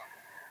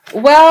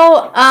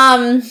 Well,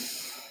 I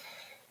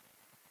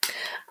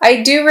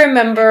do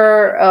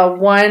remember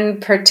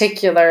one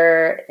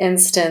particular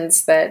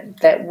instance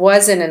that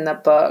wasn't in the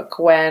book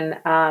when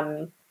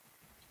I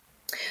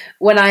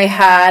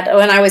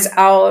was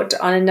out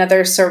on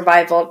another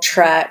survival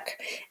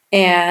trek,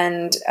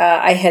 and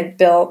I had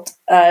built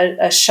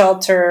a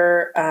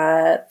shelter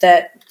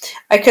that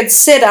I could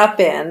sit up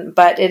in,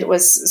 but it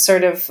was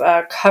sort of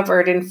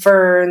covered in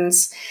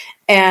ferns.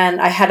 And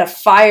I had a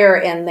fire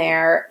in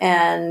there,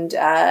 and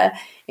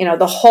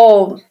the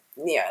whole,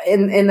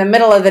 in the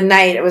middle of the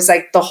night, it was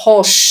like the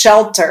whole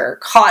shelter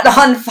caught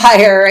on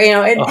fire.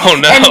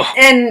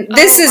 And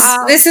this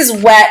is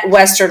wet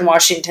Western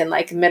Washington,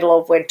 like middle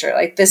of winter.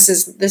 Like this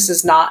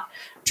is not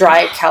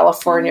dry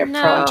California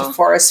prone to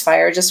forest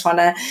fire. Just want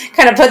to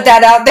kind of put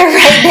that out there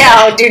right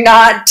now.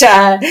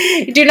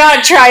 Do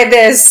not try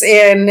this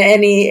in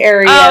any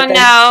area.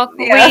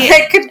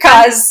 That could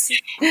cause.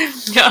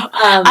 No,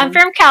 I'm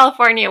from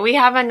California. We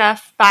have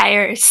enough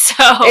fires,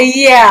 so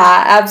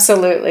yeah,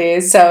 absolutely.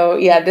 So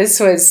yeah, this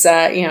was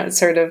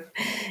sort of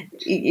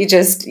you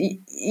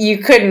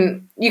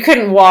couldn't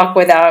walk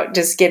without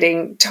just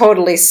getting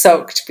totally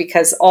soaked,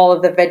 because all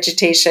of the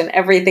vegetation,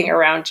 everything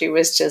around you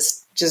was just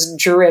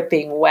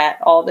dripping wet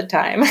all the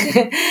time.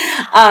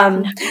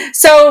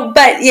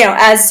 But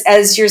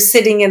as you're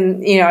sitting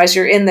in, as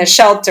you're in the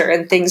shelter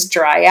and things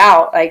dry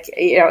out, like,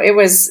 it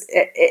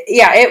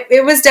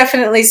was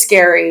definitely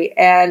scary.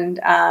 And,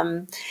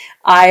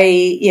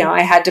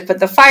 I had to put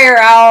the fire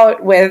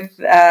out with,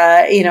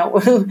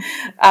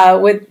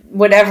 with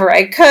whatever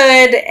I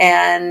could.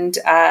 And,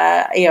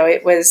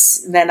 it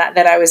was then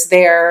that I was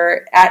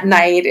there at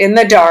night in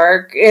the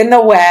dark, in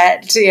the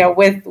wet,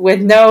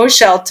 with no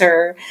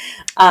shelter.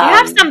 You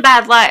have some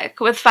bad luck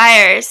with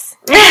fires.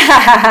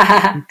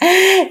 Yeah,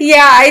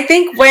 I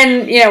think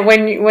when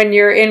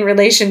you're in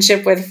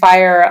relationship with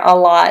fire a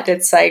lot,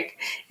 it's like,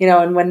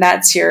 and when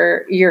that's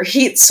your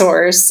heat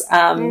source,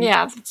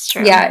 Yeah, that's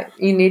true. yeah,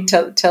 you need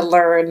to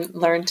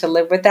learn to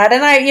live with that.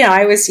 And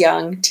I was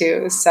young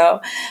too,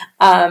 so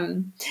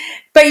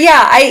but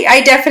yeah,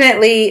 I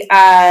definitely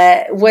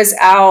was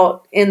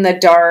out in the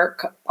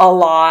dark a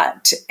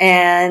lot,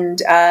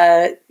 and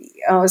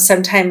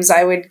sometimes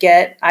I would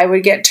get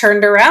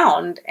turned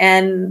around,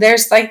 and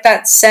there's like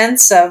that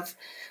sense of,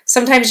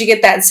 sometimes you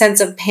get that sense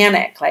of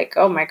panic, like,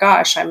 oh my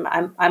gosh,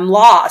 I'm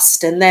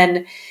lost, and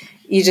then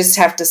you just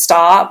have to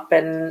stop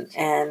and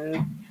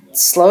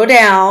slow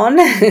down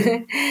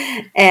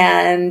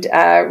and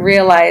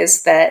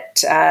realize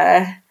that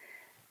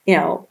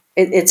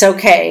it's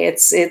okay.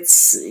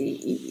 It's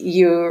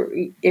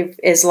you, if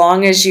as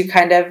long as you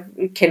kind of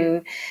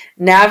can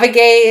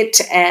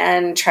navigate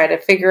and try to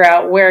figure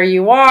out where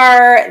you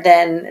are,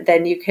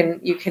 then you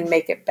can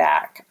make it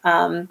back.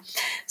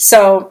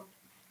 So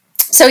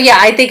yeah,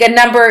 I think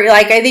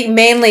I think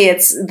mainly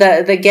it's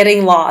the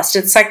getting lost.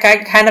 It's like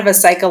kind of a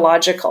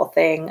psychological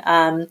thing.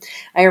 I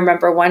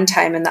remember one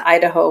time in the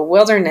Idaho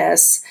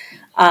wilderness,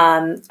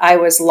 I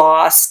was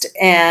lost,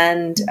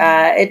 and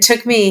it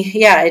took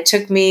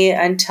me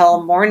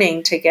until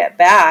morning to get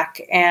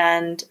back,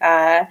 and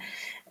I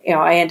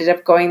ended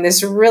up going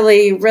this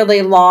really,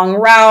 really long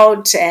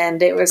route,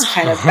 and it was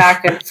kind of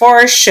back and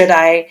forth. Should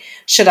I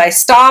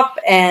stop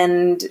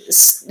and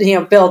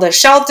build a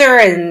shelter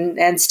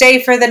and stay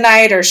for the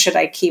night, or should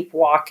I keep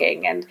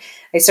walking? And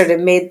I sort of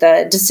made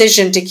the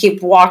decision to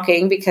keep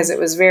walking because it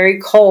was very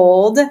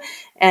cold,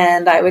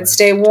 and I would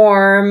stay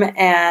warm,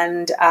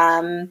 and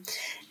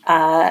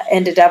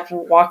ended up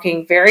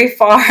walking very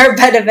far,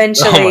 but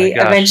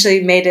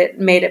eventually made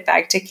it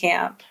back to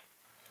camp.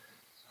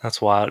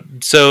 That's wild.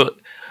 So,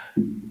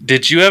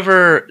 did you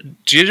ever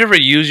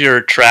use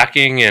your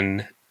tracking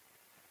and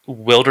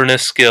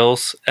wilderness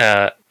skills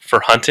for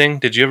hunting?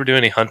 Did you ever do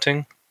any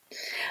hunting?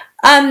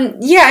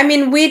 Yeah, I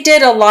mean, we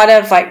did a lot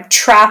of like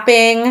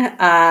trapping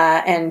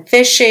and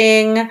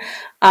fishing.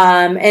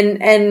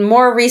 And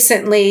more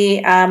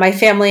recently, my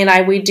family and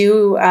I,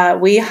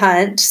 we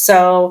hunt.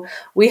 So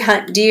we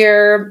hunt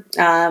deer.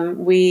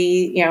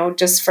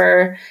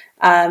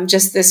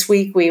 Just this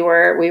week we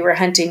were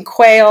hunting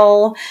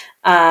quail.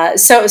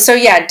 So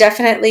yeah,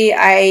 definitely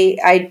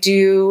I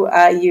do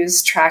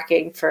use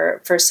tracking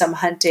for some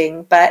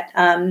hunting, but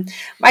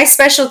my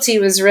specialty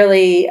was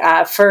really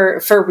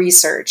for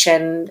research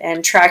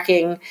and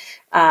tracking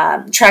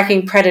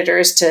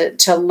predators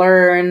to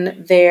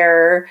learn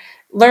their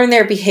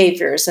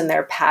behaviors and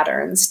their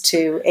patterns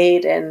to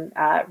aid in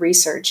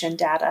research and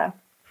data.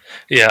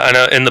 Yeah, I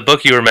know. In the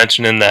book, you were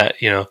mentioning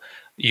that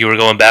you were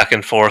going back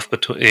and forth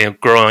between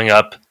growing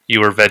up. You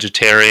were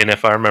vegetarian,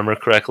 if I remember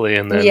correctly,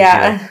 and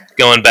then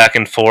going back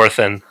and forth.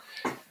 And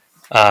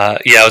I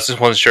was just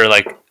wasn't sure.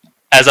 Like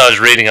as I was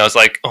reading, I was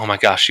like, "Oh my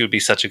gosh, she would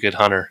be such a good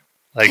hunter."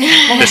 Like,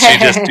 does she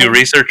just do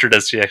research, or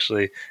does she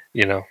actually,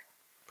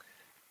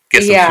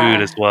 get some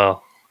food as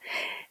well?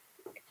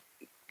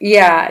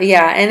 Yeah,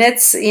 and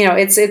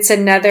it's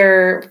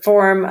another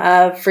form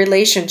of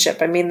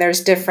relationship. I mean,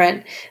 there's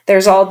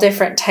all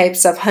different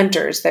types of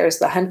hunters. There's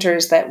the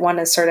hunters that want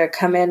to sort of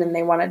come in and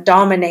they want to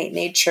dominate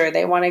nature.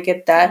 They want to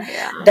get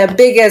the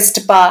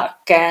biggest buck,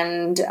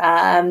 and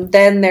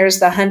then there's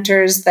the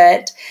hunters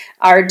that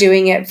are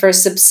doing it for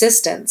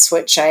subsistence,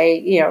 which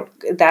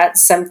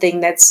that's something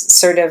that's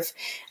sort of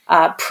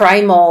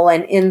primal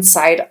and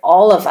inside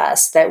all of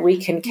us, that we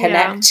can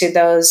connect to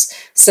those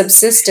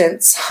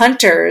subsistence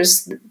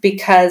hunters,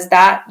 because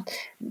that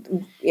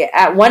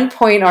at one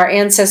point our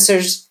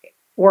ancestors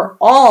were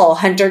all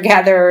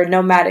hunter-gatherer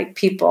nomadic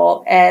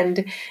people,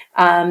 and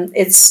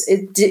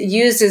it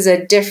uses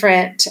a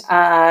different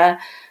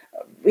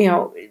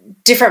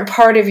different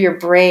part of your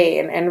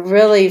brain and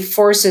really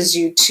forces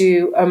you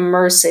to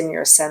immerse in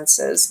your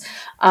senses.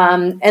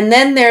 And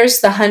then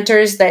there's the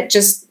hunters that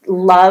just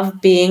love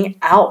being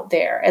out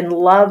there and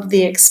love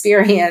the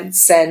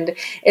experience. And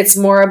it's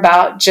more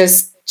about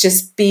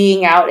just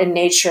being out in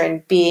nature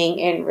and being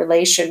in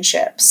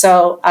relationship.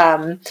 So,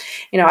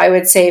 I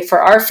would say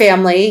for our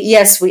family,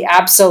 yes, we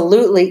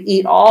absolutely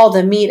eat all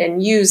the meat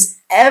and use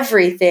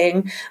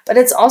everything, but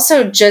it's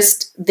also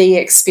just the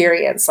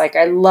experience. Like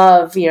I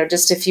love,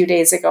 just a few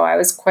days ago, I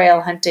was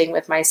quail hunting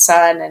with my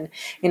son, and,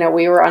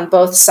 we were on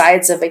both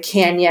sides of a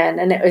canyon,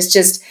 and it was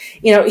just,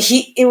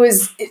 it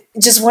was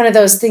just one of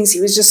those things.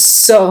 He was just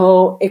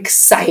so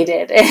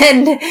excited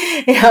and,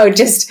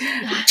 just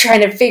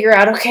trying to figure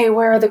out, okay,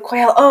 where are the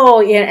quail? Oh,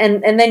 yeah.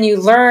 And then you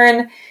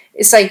learn,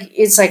 it's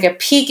like a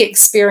peak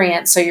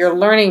experience. So you're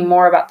learning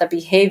more about the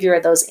behavior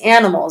of those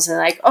animals, and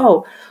like,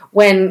 oh,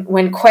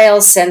 when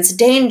quails sense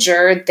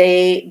danger,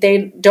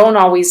 they don't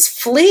always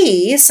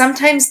flee.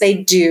 Sometimes they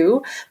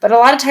do, but a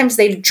lot of times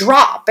they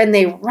drop and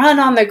they run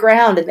on the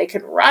ground, and they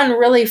can run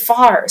really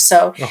far.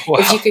 So Wow.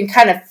 if you can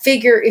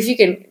if you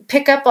can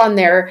pick up on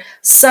their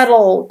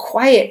subtle,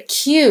 quiet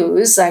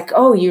cues, like,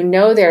 oh,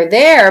 they're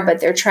there, but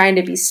they're trying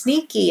to be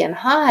sneaky and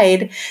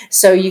hide,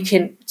 so you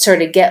can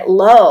sort of get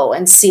low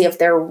and see if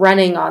they're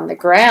running on the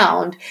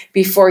ground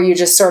before you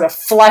just sort of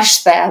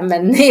flush them,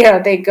 and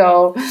they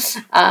go,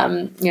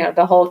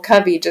 the whole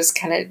cubby just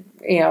kind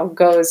of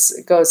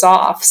goes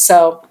off.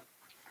 So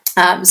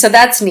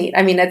that's neat.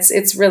 I mean,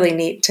 it's really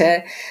neat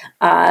to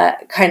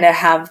kind of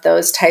have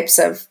those types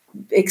of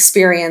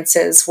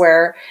experiences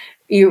where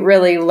you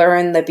really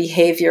learn the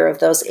behavior of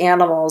those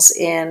animals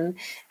in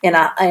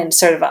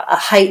sort of a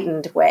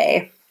heightened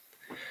way.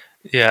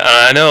 Yeah,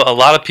 I know a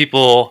lot of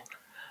people,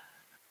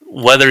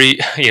 whether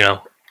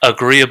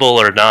agreeable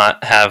or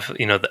not, have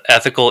the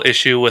ethical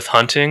issue with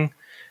hunting.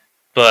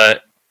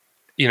 But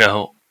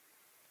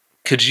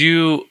could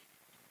you?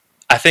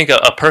 I think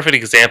a perfect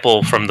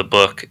example from the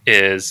book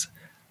is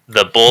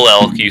the bull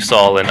elk you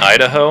saw in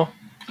Idaho,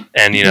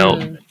 and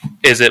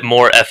is it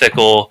more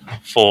ethical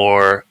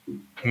for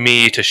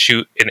me to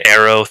shoot an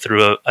arrow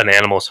through an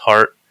animal's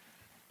heart,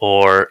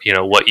 or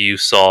what you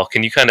saw?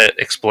 Can you kind of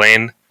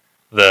explain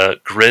the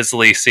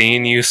grisly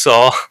scene you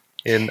saw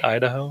in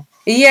Idaho?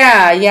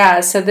 Yeah.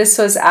 So this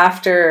was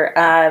after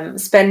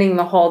spending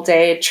the whole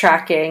day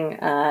tracking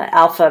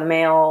alpha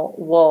male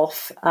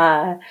wolf,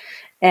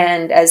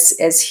 and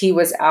as he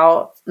was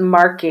out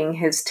marking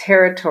his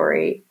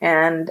territory,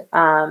 and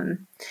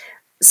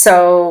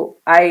so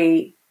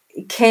I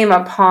came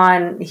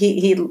upon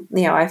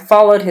I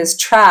followed his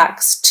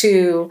tracks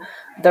to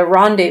the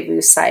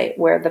rendezvous site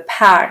where the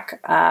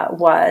pack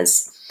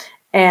was,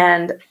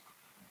 and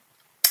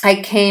I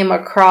came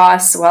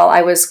across,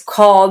 I was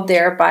called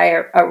there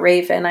by a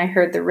raven. I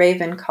heard the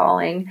raven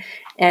calling,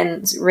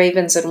 and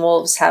ravens and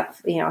wolves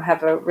have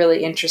a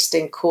really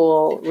interesting,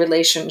 cool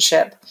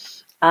relationship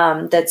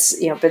that's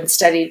been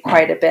studied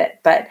quite a bit.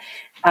 But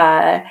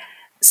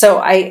so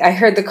I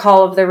heard the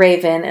call of the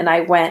raven, and I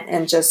went,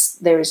 and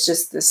there was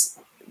just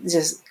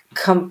this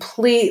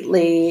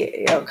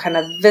completely kind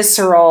of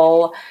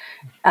visceral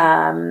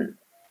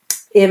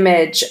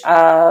image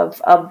of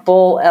a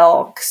bull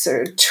elk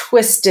sort of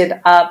twisted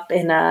up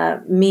in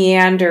a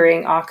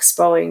meandering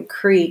oxbowing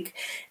creek,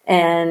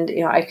 and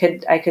I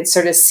could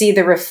sort of see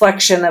the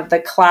reflection of the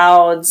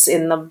clouds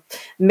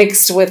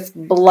mixed with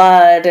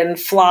blood and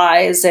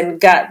flies and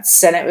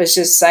guts, and it was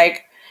just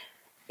like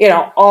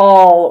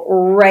all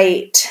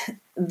right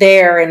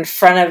there in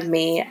front of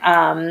me,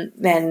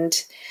 and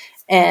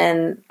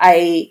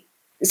I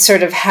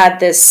sort of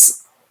had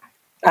this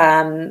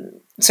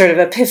sort of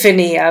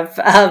epiphany of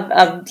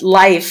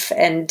life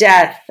and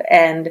death,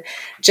 and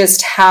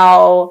just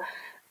how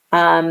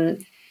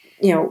in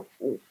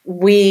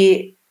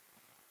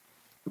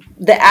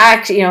the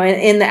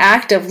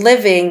act of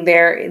living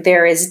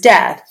there is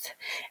death,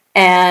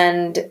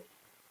 and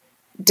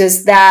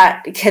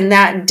can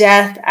that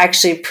death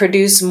actually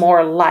produce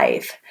more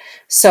life?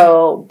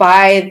 So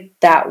by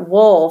that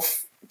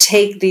wolf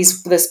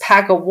this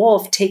pack of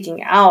wolf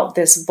taking out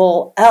this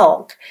bull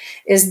elk,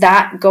 is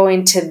that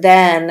going to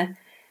then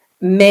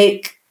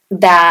make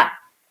that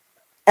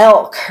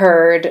elk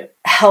herd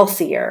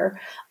healthier?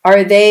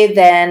 Are they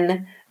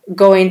then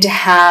going to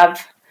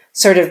have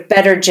sort of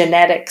better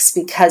genetics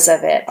because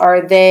of it?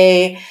 Are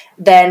they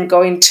then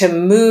going to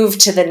move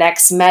to the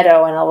next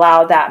meadow and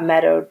allow that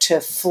meadow to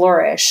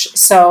flourish?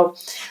 So,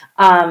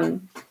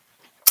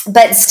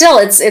 but still,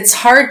 it's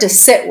hard to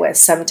sit with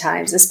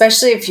sometimes,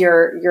 especially if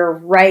you're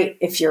right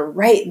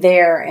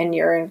there and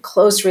you're in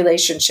close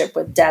relationship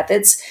with death.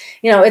 It's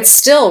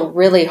still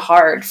really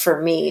hard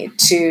for me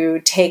to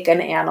take an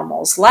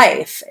animal's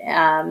life.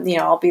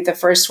 I'll be the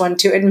first one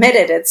to admit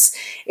it.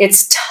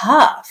 It's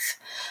tough.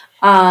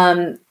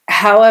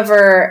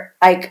 However,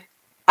 I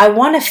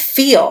want to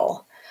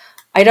feel.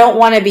 I don't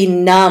want to be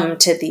numb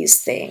to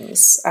these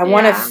things. I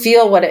want to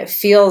feel what it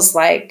feels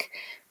like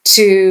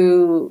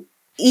to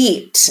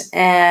eat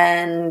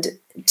and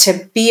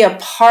to be a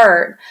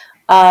part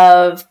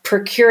of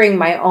procuring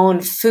my own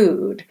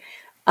food,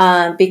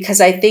 because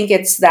I think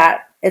it's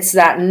that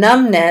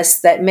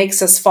numbness that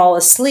makes us fall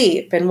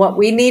asleep, and what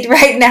we need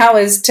right now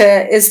is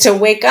to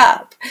wake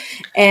up,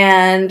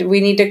 and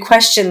we need to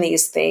question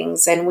these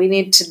things, and we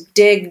need to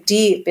dig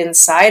deep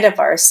inside of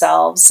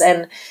ourselves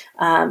and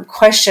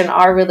question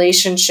our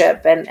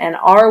relationship, and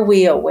are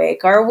we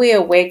awake? Are we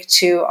awake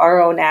to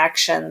our own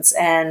actions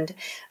and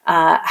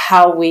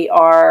how we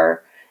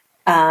are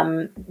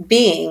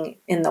being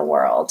in the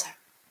world?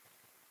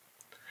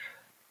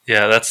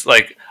 Yeah,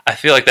 I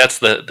feel like that's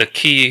the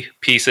key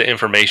piece of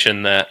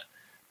information that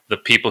the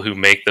people who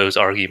make those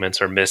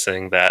arguments are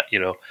missing. That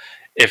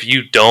if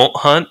you don't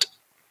hunt,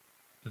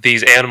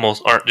 these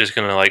animals aren't just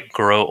going to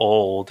grow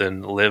old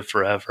and live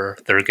forever.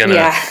 They're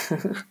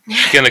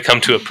gonna come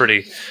to a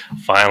pretty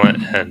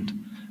violent end.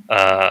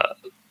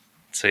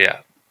 So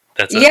yeah,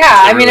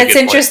 I mean, really it's good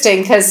point.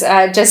 interesting because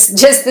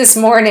just this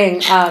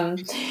morning,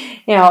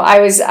 I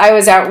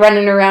was out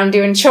running around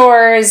doing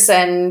chores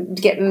and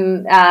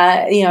getting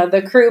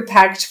the crew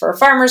packed for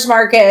farmers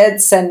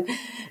markets, and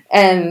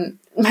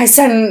my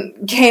son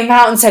came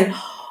out and said,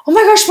 "Oh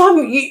my gosh, Mom,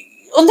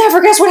 you'll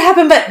never guess what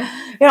happened, but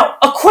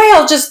a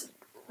quail just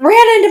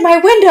ran into my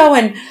window,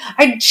 and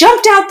I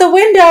jumped out the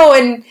window,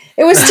 and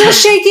it was still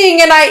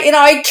shaking, and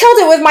I killed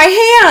it with my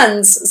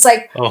hands." It's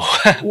like,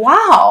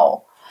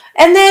 wow.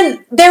 And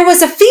then there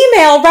was a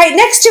female right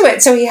next to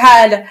it. So he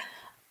had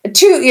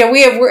two,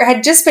 we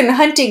had just been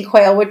hunting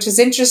quail, which is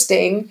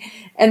interesting.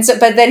 And so,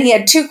 but then he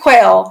had two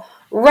quail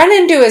run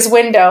into his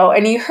window,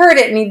 and he heard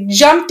it, and he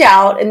jumped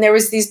out, and there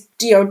was these,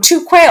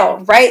 two quail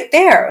right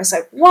there. I was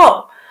like,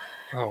 whoa.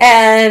 Oh.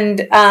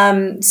 And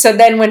so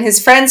then when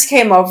his friends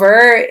came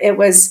over,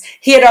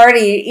 he had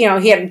already,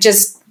 he had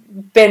just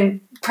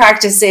been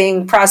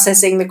processing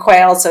the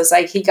quail. So it's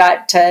like he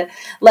got to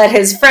let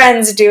his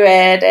friends do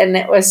it. And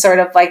it was sort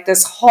of like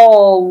this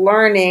whole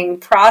learning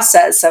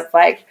process of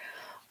like,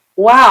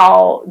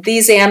 wow,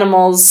 these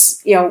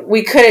animals,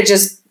 we could have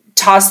just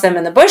tossed them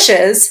in the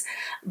bushes,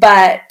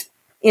 but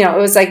it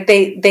was like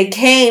they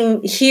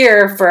came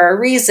here for a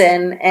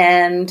reason,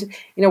 and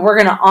we're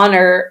going to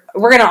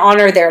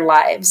honor their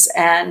lives,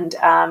 and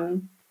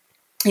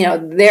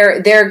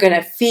they're going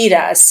to feed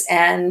us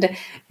and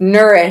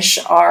nourish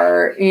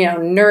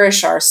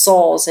our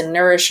souls and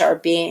nourish our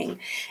being.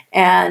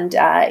 And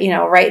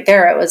right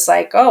there it was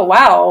like, oh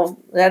wow,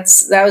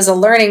 that was a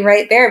learning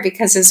right there,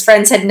 because his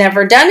friends had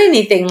never done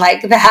anything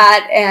like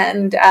that.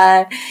 And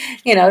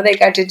they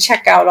got to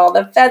check out all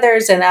the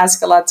feathers and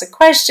ask lots of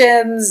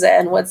questions,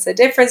 and what's the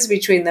difference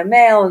between the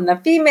male and the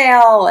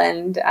female.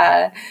 And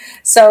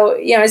so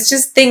it's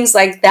just things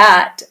like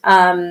that,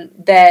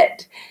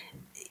 that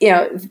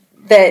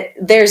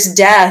there's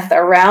death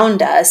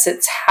around us.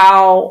 It's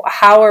how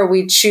are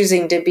we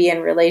choosing to be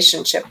in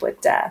relationship with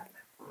death?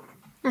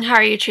 And how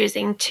are you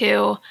choosing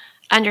to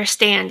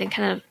understand and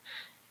kind of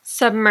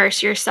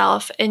submerge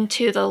yourself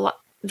into the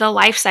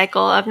life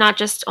cycle of not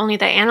just only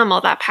the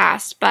animal that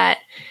passed, but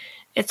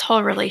its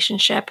whole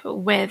relationship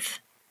with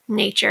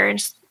nature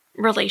and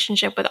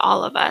relationship with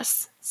all of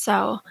us.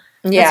 So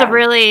it's a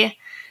really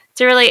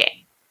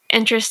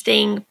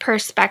interesting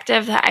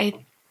perspective that I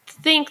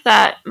think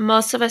that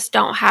most of us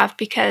don't have,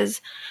 because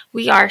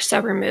we are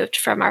so removed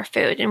from our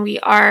food, and we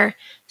are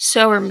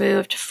so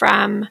removed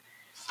from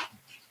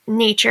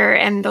nature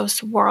and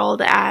this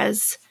world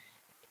as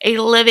a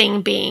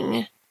living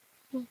being.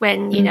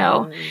 When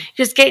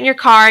just get in your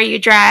car, you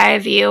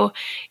drive, you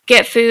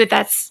get food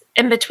that's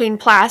in between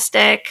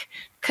plastic,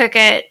 cook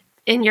it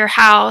in your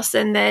house,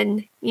 and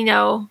then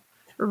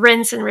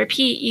rinse and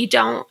repeat. You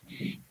don't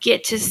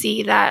get to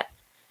see that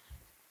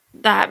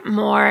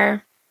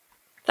more,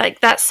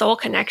 like that soul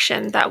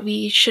connection that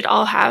we should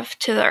all have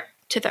to the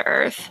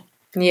earth.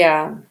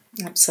 Yeah,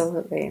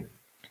 absolutely.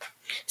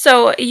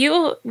 So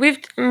we've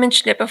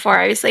mentioned it before,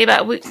 obviously,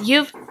 but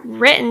you've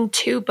written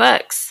 2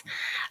 books.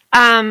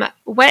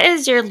 What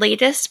is your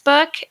latest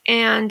book,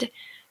 and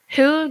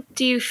who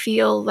do you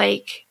feel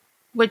like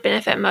would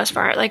benefit most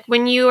from it? Like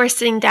when you were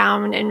sitting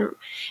down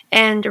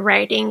and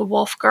writing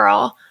Wolf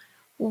Girl,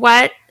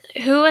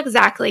 who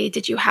exactly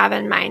did you have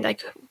in mind?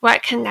 Like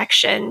what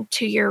connection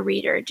to your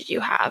reader did you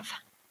have?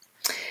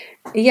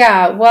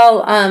 Yeah,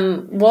 well,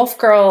 Wolf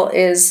Girl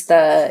is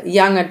the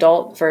young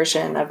adult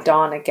version of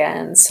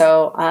Doniga.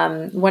 So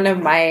one of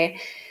my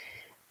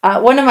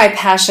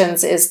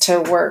passions is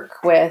to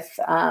work with,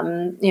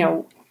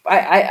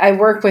 I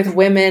work with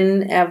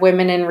women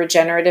in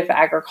regenerative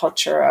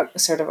agriculture,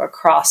 sort of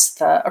across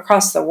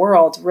the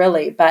world,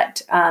 really.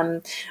 But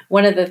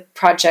one of the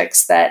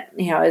projects that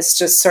is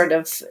just sort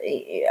of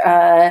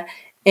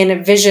in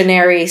a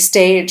visionary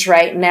stage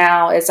right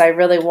now is I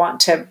really want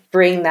to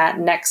bring that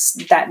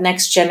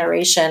next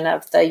generation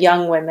of the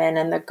young women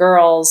and the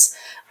girls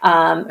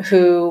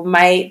who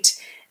might,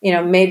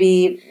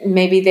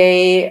 maybe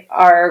they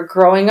are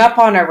growing up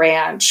on a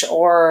ranch,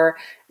 or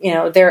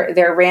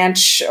their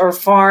ranch or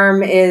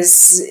farm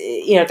is,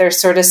 they're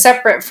sort of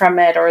separate from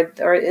it,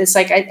 or it's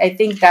like I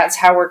think that's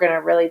how we're going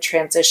to really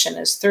transition,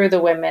 is through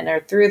the women or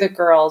through the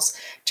girls,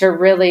 to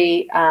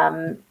really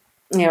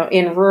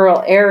in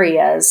rural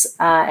areas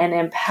and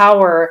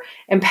empower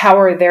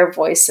their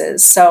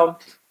voices. So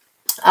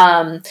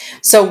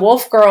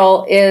Wolf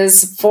Girl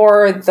is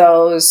for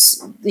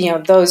those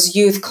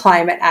youth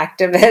climate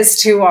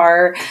activists who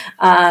are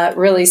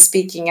really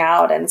speaking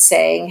out and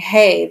saying,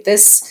 hey,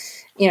 this,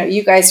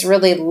 you guys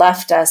really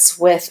left us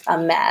with a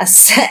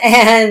mess,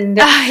 and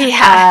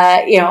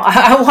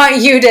I want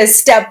you to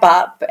step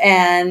up.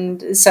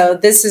 And so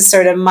this is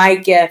sort of my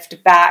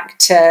gift back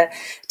to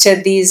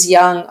these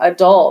young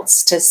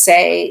adults, to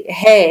say,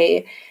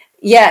 hey,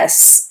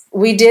 yes,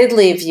 we did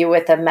leave you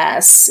with a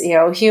mess.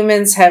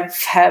 Humans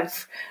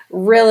have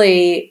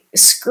really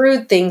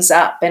screwed things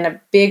up in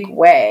a big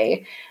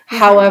way. Mm-hmm.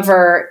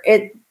 However,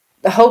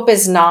 the hope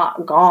is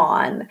not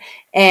gone,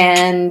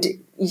 and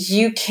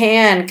you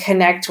can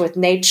connect with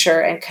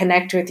nature and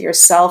connect with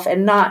yourself,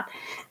 and not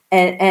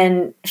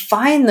and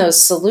find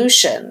those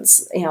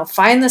solutions,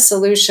 find the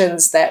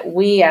solutions that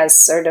we as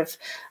sort of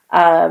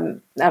a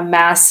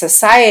mass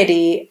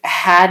society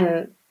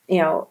hadn't,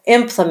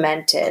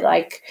 implemented.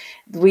 Like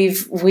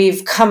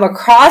we've come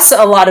across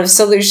a lot of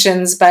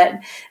solutions, but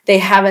they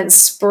haven't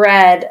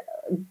spread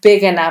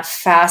big enough,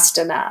 fast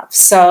enough.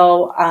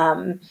 So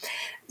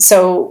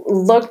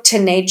look to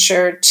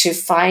nature to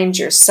find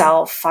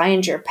yourself,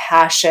 find your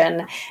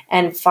passion,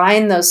 and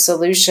find those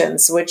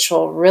solutions, which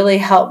will really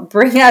help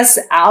bring us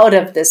out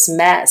of this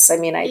mess. I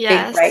mean, I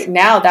think right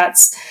now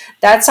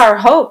that's our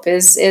hope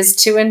is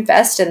to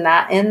invest in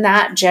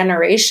that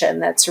generation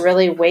that's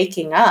really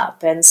waking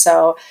up. And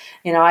so,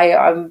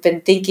 I've been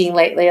thinking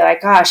lately,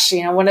 like, gosh,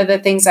 one of the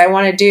things I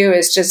want to do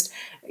is just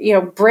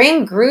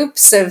bring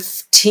groups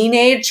of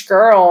teenage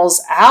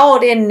girls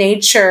out in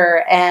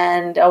nature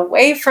and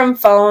away from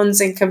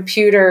phones and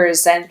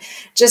computers and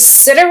just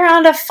sit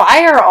around a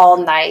fire all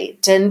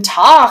night and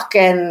talk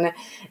and,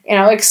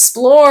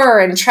 explore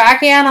and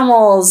track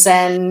animals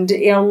and,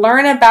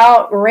 learn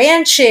about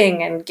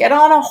ranching and get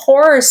on a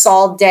horse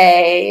all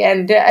day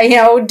and,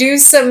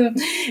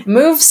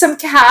 move some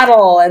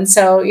cattle. And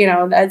so,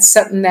 that's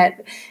something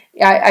that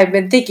I've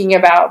been thinking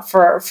about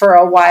for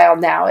a while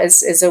now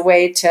is a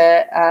way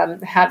to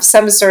have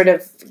some sort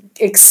of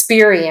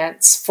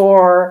experience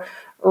for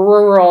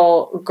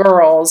rural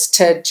girls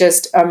to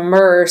just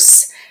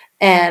immerse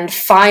and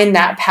find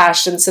that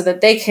passion so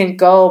that they can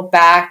go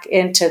back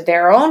into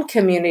their own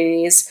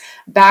communities,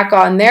 back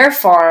on their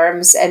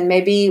farms, and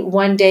maybe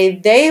one day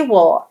they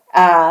will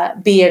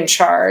be in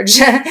charge.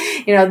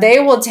 They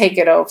will take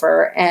it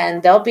over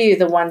and they'll be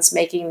the ones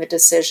making the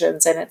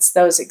decisions. And it's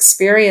those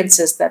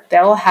experiences that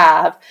they'll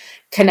have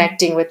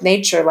connecting with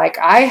nature like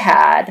I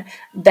had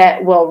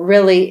that will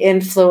really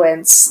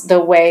influence the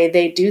way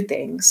they do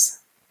things.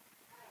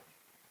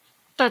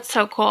 That's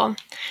so cool.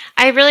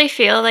 I really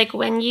feel like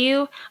when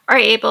you are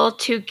able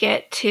to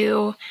get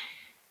to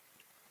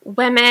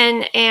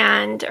women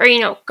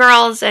or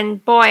girls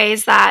and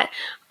boys that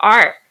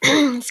are,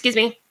 excuse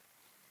me,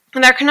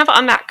 and they're kind of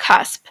on that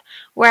cusp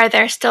where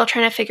they're still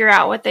trying to figure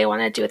out what they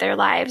want to do with their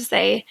lives.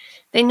 They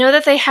know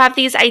that they have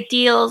these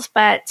ideals,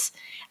 but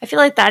I feel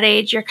like that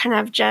age you're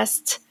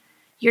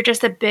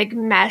just a big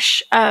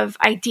mesh of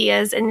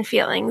ideas and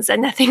feelings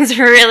and nothing's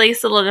really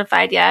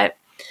solidified yet.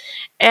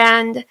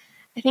 And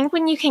I think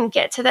when you can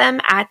get to them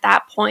at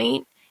that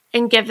point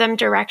and give them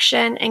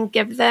direction and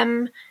give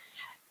them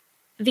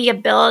the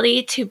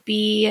ability to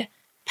be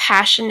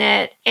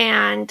passionate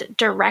and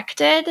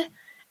directed,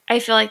 I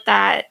feel like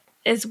that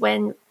is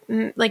when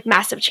like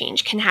massive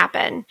change can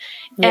happen.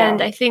 Yeah.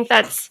 And I think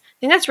that's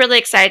really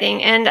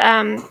exciting. And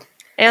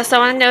I also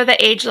want to know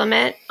the age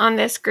limit on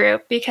this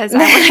group because I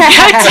want to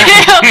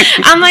go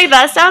too. I'm like,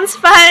 that sounds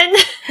fun.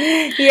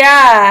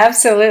 Yeah,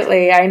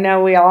 absolutely. I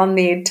know we all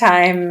need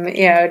time,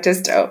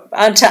 just to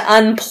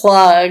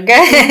unplug.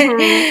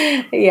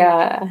 Mm-hmm.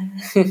 Yeah.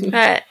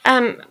 But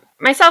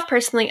myself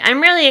personally,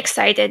 I'm really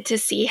excited to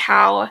see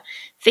how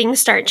things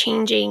start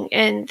changing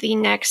in the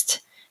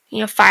next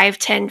 5,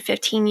 10,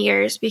 15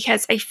 years,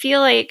 because I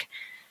feel like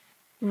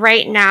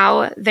right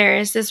now there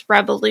is this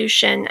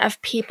revolution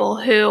of people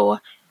who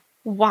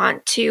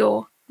want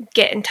to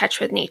get in touch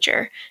with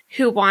nature,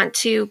 who want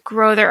to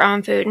grow their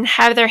own food and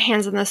have their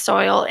hands in the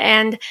soil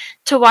and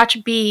to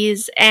watch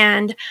bees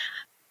and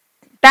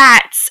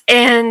bats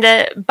and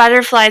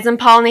butterflies and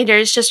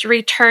pollinators just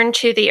return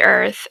to the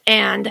earth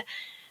and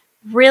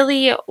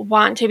really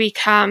want to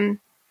become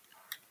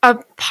a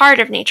part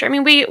of nature. I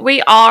mean,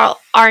 we all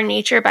are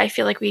nature, but I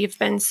feel like we've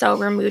been so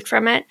removed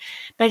from it.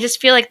 But I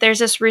just feel like there's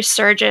this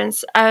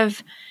resurgence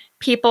of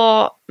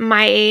people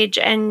my age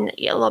and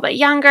a little bit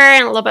younger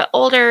and a little bit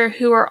older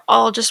who are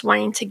all just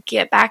wanting to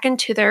get back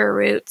into their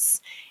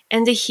roots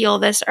and to heal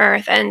this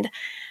earth. And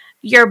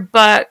your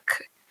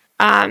book,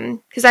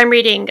 because I'm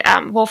reading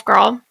Wolf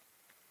Girl,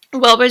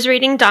 Will was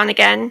reading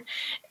Doniga,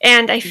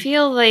 and I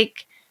feel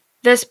like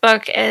this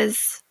book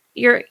is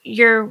your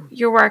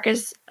work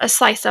is a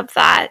slice of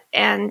that,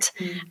 and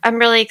I'm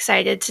really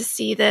excited to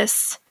see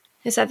this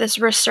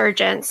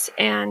resurgence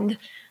and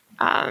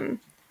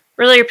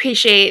really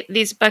appreciate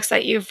these books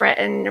that you've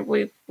written.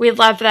 We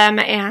love them,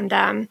 and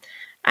I'm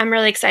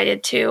really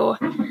excited to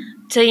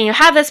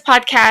have this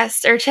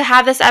podcast or to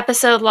have this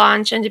episode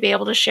launch and to be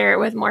able to share it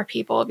with more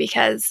people,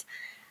 because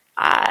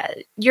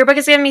your book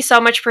has given me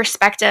so much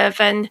perspective,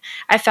 and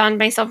I found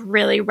myself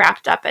really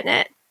wrapped up in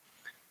it.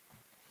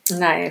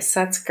 Nice.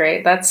 That's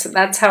great.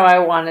 That's how I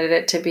wanted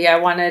it to be. I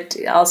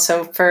wanted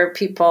also for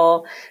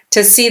people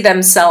to see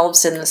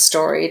themselves in the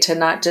story, to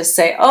not just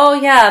say, oh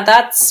yeah,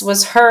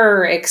 was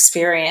her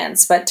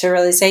experience, but to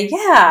really say,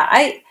 yeah,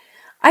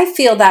 I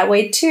feel that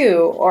way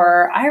too.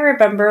 Or I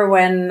remember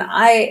when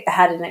I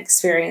had an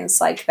experience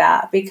like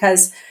that,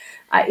 because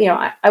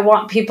I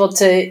want people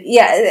to,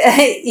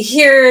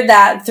 hear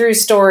that through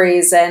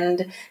stories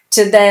and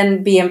to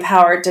then be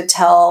empowered to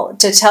tell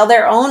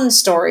their own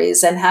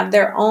stories and have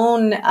their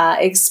own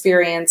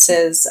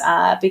experiences,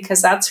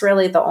 because that's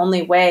really the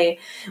only way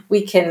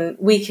we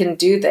can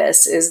do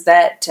this, is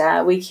that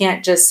we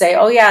can't just say,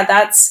 oh yeah,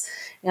 that's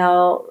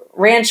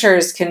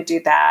ranchers can do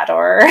that,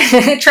 or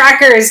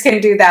trackers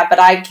can do that, but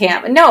I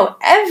can't. No,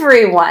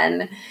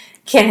 everyone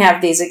can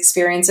have these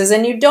experiences,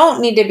 and you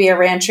don't need to be a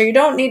rancher. You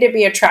don't need to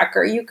be a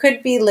tracker. You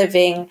could be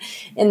living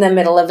in the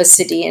middle of a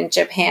city in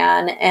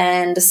Japan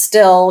and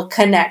still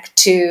connect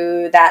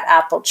to that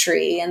apple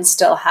tree and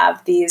still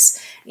have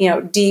these,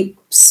 deep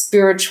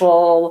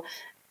spiritual,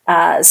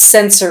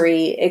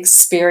 sensory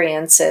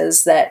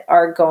experiences that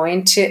are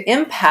going to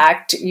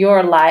impact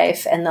your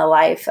life and the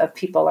life of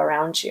people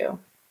around you.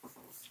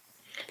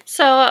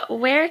 So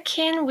where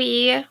can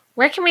we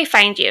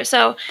find you?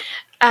 So,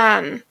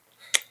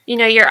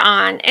 you're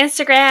on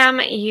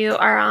Instagram, you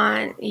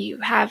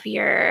have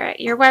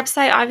your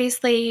website,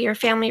 obviously, your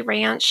family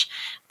ranch,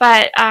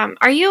 but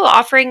are you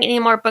offering any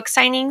more book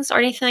signings or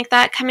anything like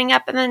that coming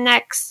up in the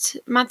next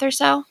month or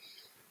so?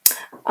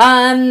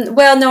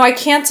 Well, no, I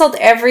canceled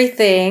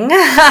everything.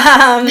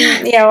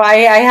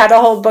 I had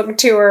a whole book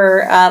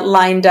tour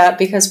lined up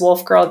because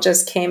Wolf Girl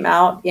just came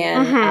out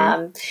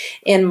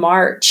in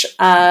March.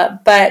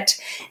 But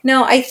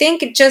no, I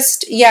think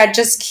just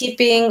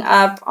keeping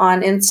up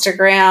on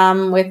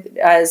Instagram with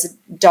as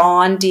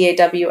Dawn,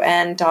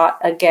 DAWN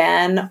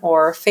 .again,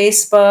 or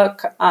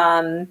Facebook,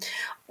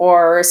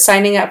 or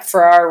signing up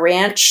for our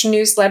ranch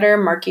newsletter,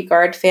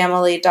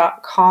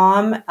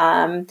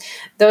 markegardfamily.com.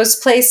 Those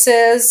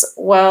places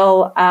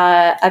will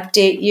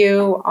update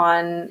you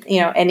on,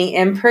 any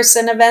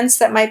in-person events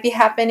that might be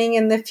happening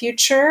in the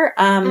future.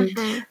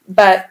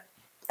 But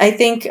I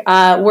think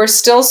we're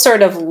still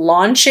sort of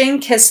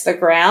launching Kiss the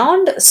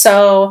Ground.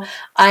 So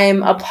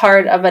I'm a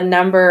part of a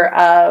number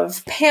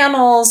of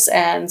panels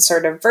and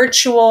sort of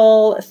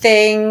virtual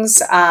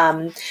things.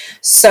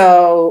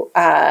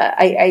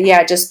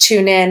 Just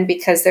tune in,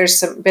 because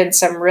there's been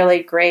some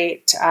really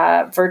great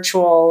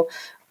virtual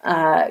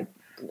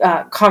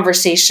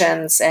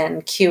conversations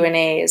and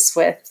Q&As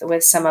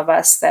with some of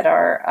us that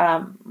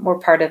were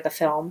part of the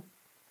film.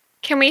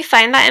 Can we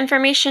find that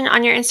information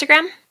on your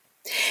Instagram?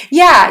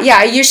 Yeah.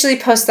 I usually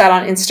post that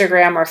on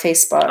Instagram or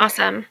Facebook.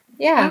 Awesome.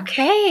 Yeah.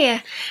 Okay.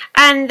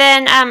 And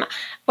then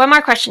one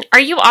more question.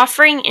 Are you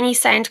offering any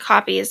signed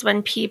copies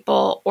when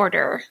people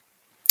order?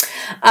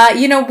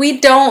 We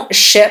don't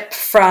ship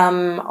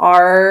from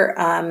our,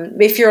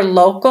 if you're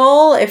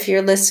local, if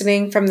you're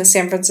listening from the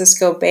San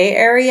Francisco Bay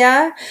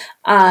Area,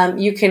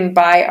 you can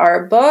buy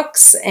our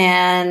books,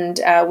 and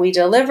we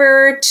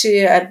deliver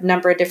to a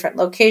number of different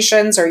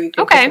locations, or you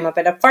can pick them up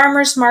at a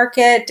farmer's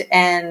market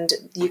and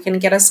you can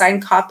get a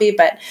signed copy,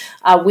 but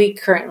we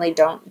currently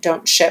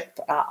don't ship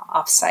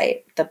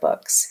offsite the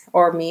books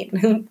or meat.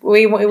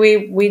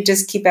 we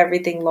just keep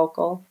everything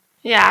local.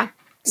 Yeah.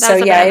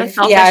 If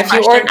you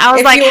order, I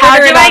was like, how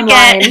do I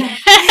get?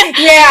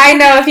 Yeah, I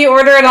know. If you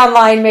order it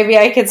online, maybe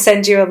I could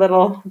send you a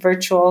little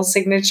virtual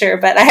signature,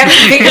 but I haven't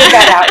figured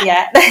that out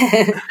yet.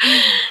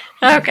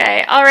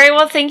 Okay. All right.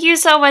 Well, thank you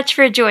so much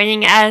for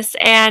joining us.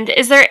 And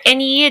is there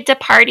any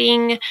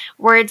departing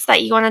words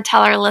that you want to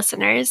tell our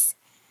listeners?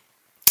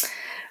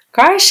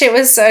 Gosh, it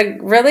was a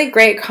really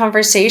great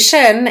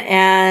conversation.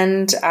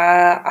 And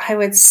I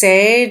would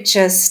say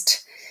just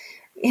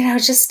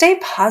stay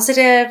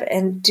positive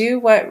and do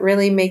what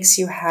really makes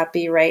you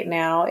happy right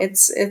now.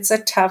 It's a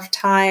tough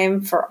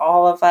time for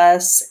all of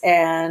us.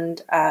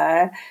 And,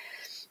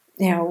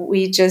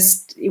 we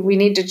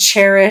need to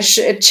cherish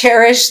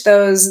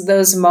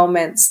those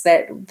moments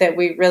that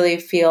we really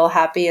feel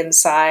happy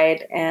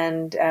inside,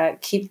 and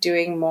keep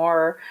doing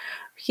more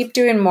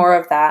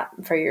of that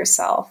for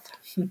yourself.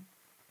 All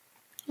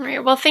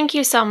right. Well, thank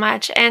you so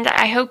much. And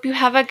I hope you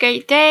have a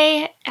great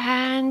day.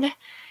 And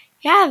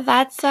yeah,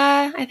 I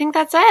think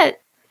that's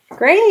it.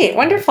 Great.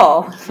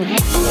 Wonderful.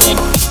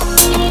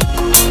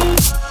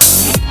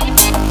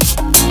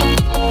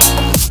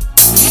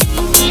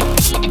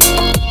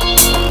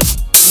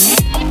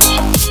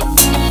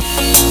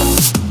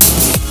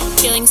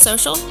 Feeling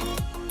social?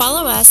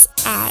 Follow us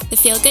at the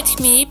Feel Good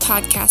Community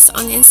Podcast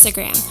on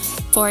Instagram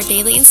for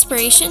daily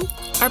inspiration,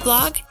 our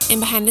blog, and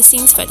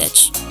behind-the-scenes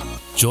footage.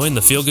 Join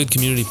the Feel Good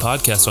Community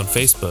Podcast on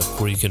Facebook,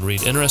 where you can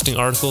read interesting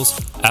articles,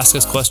 ask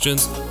us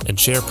questions, and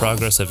share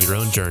progress of your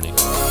own journey.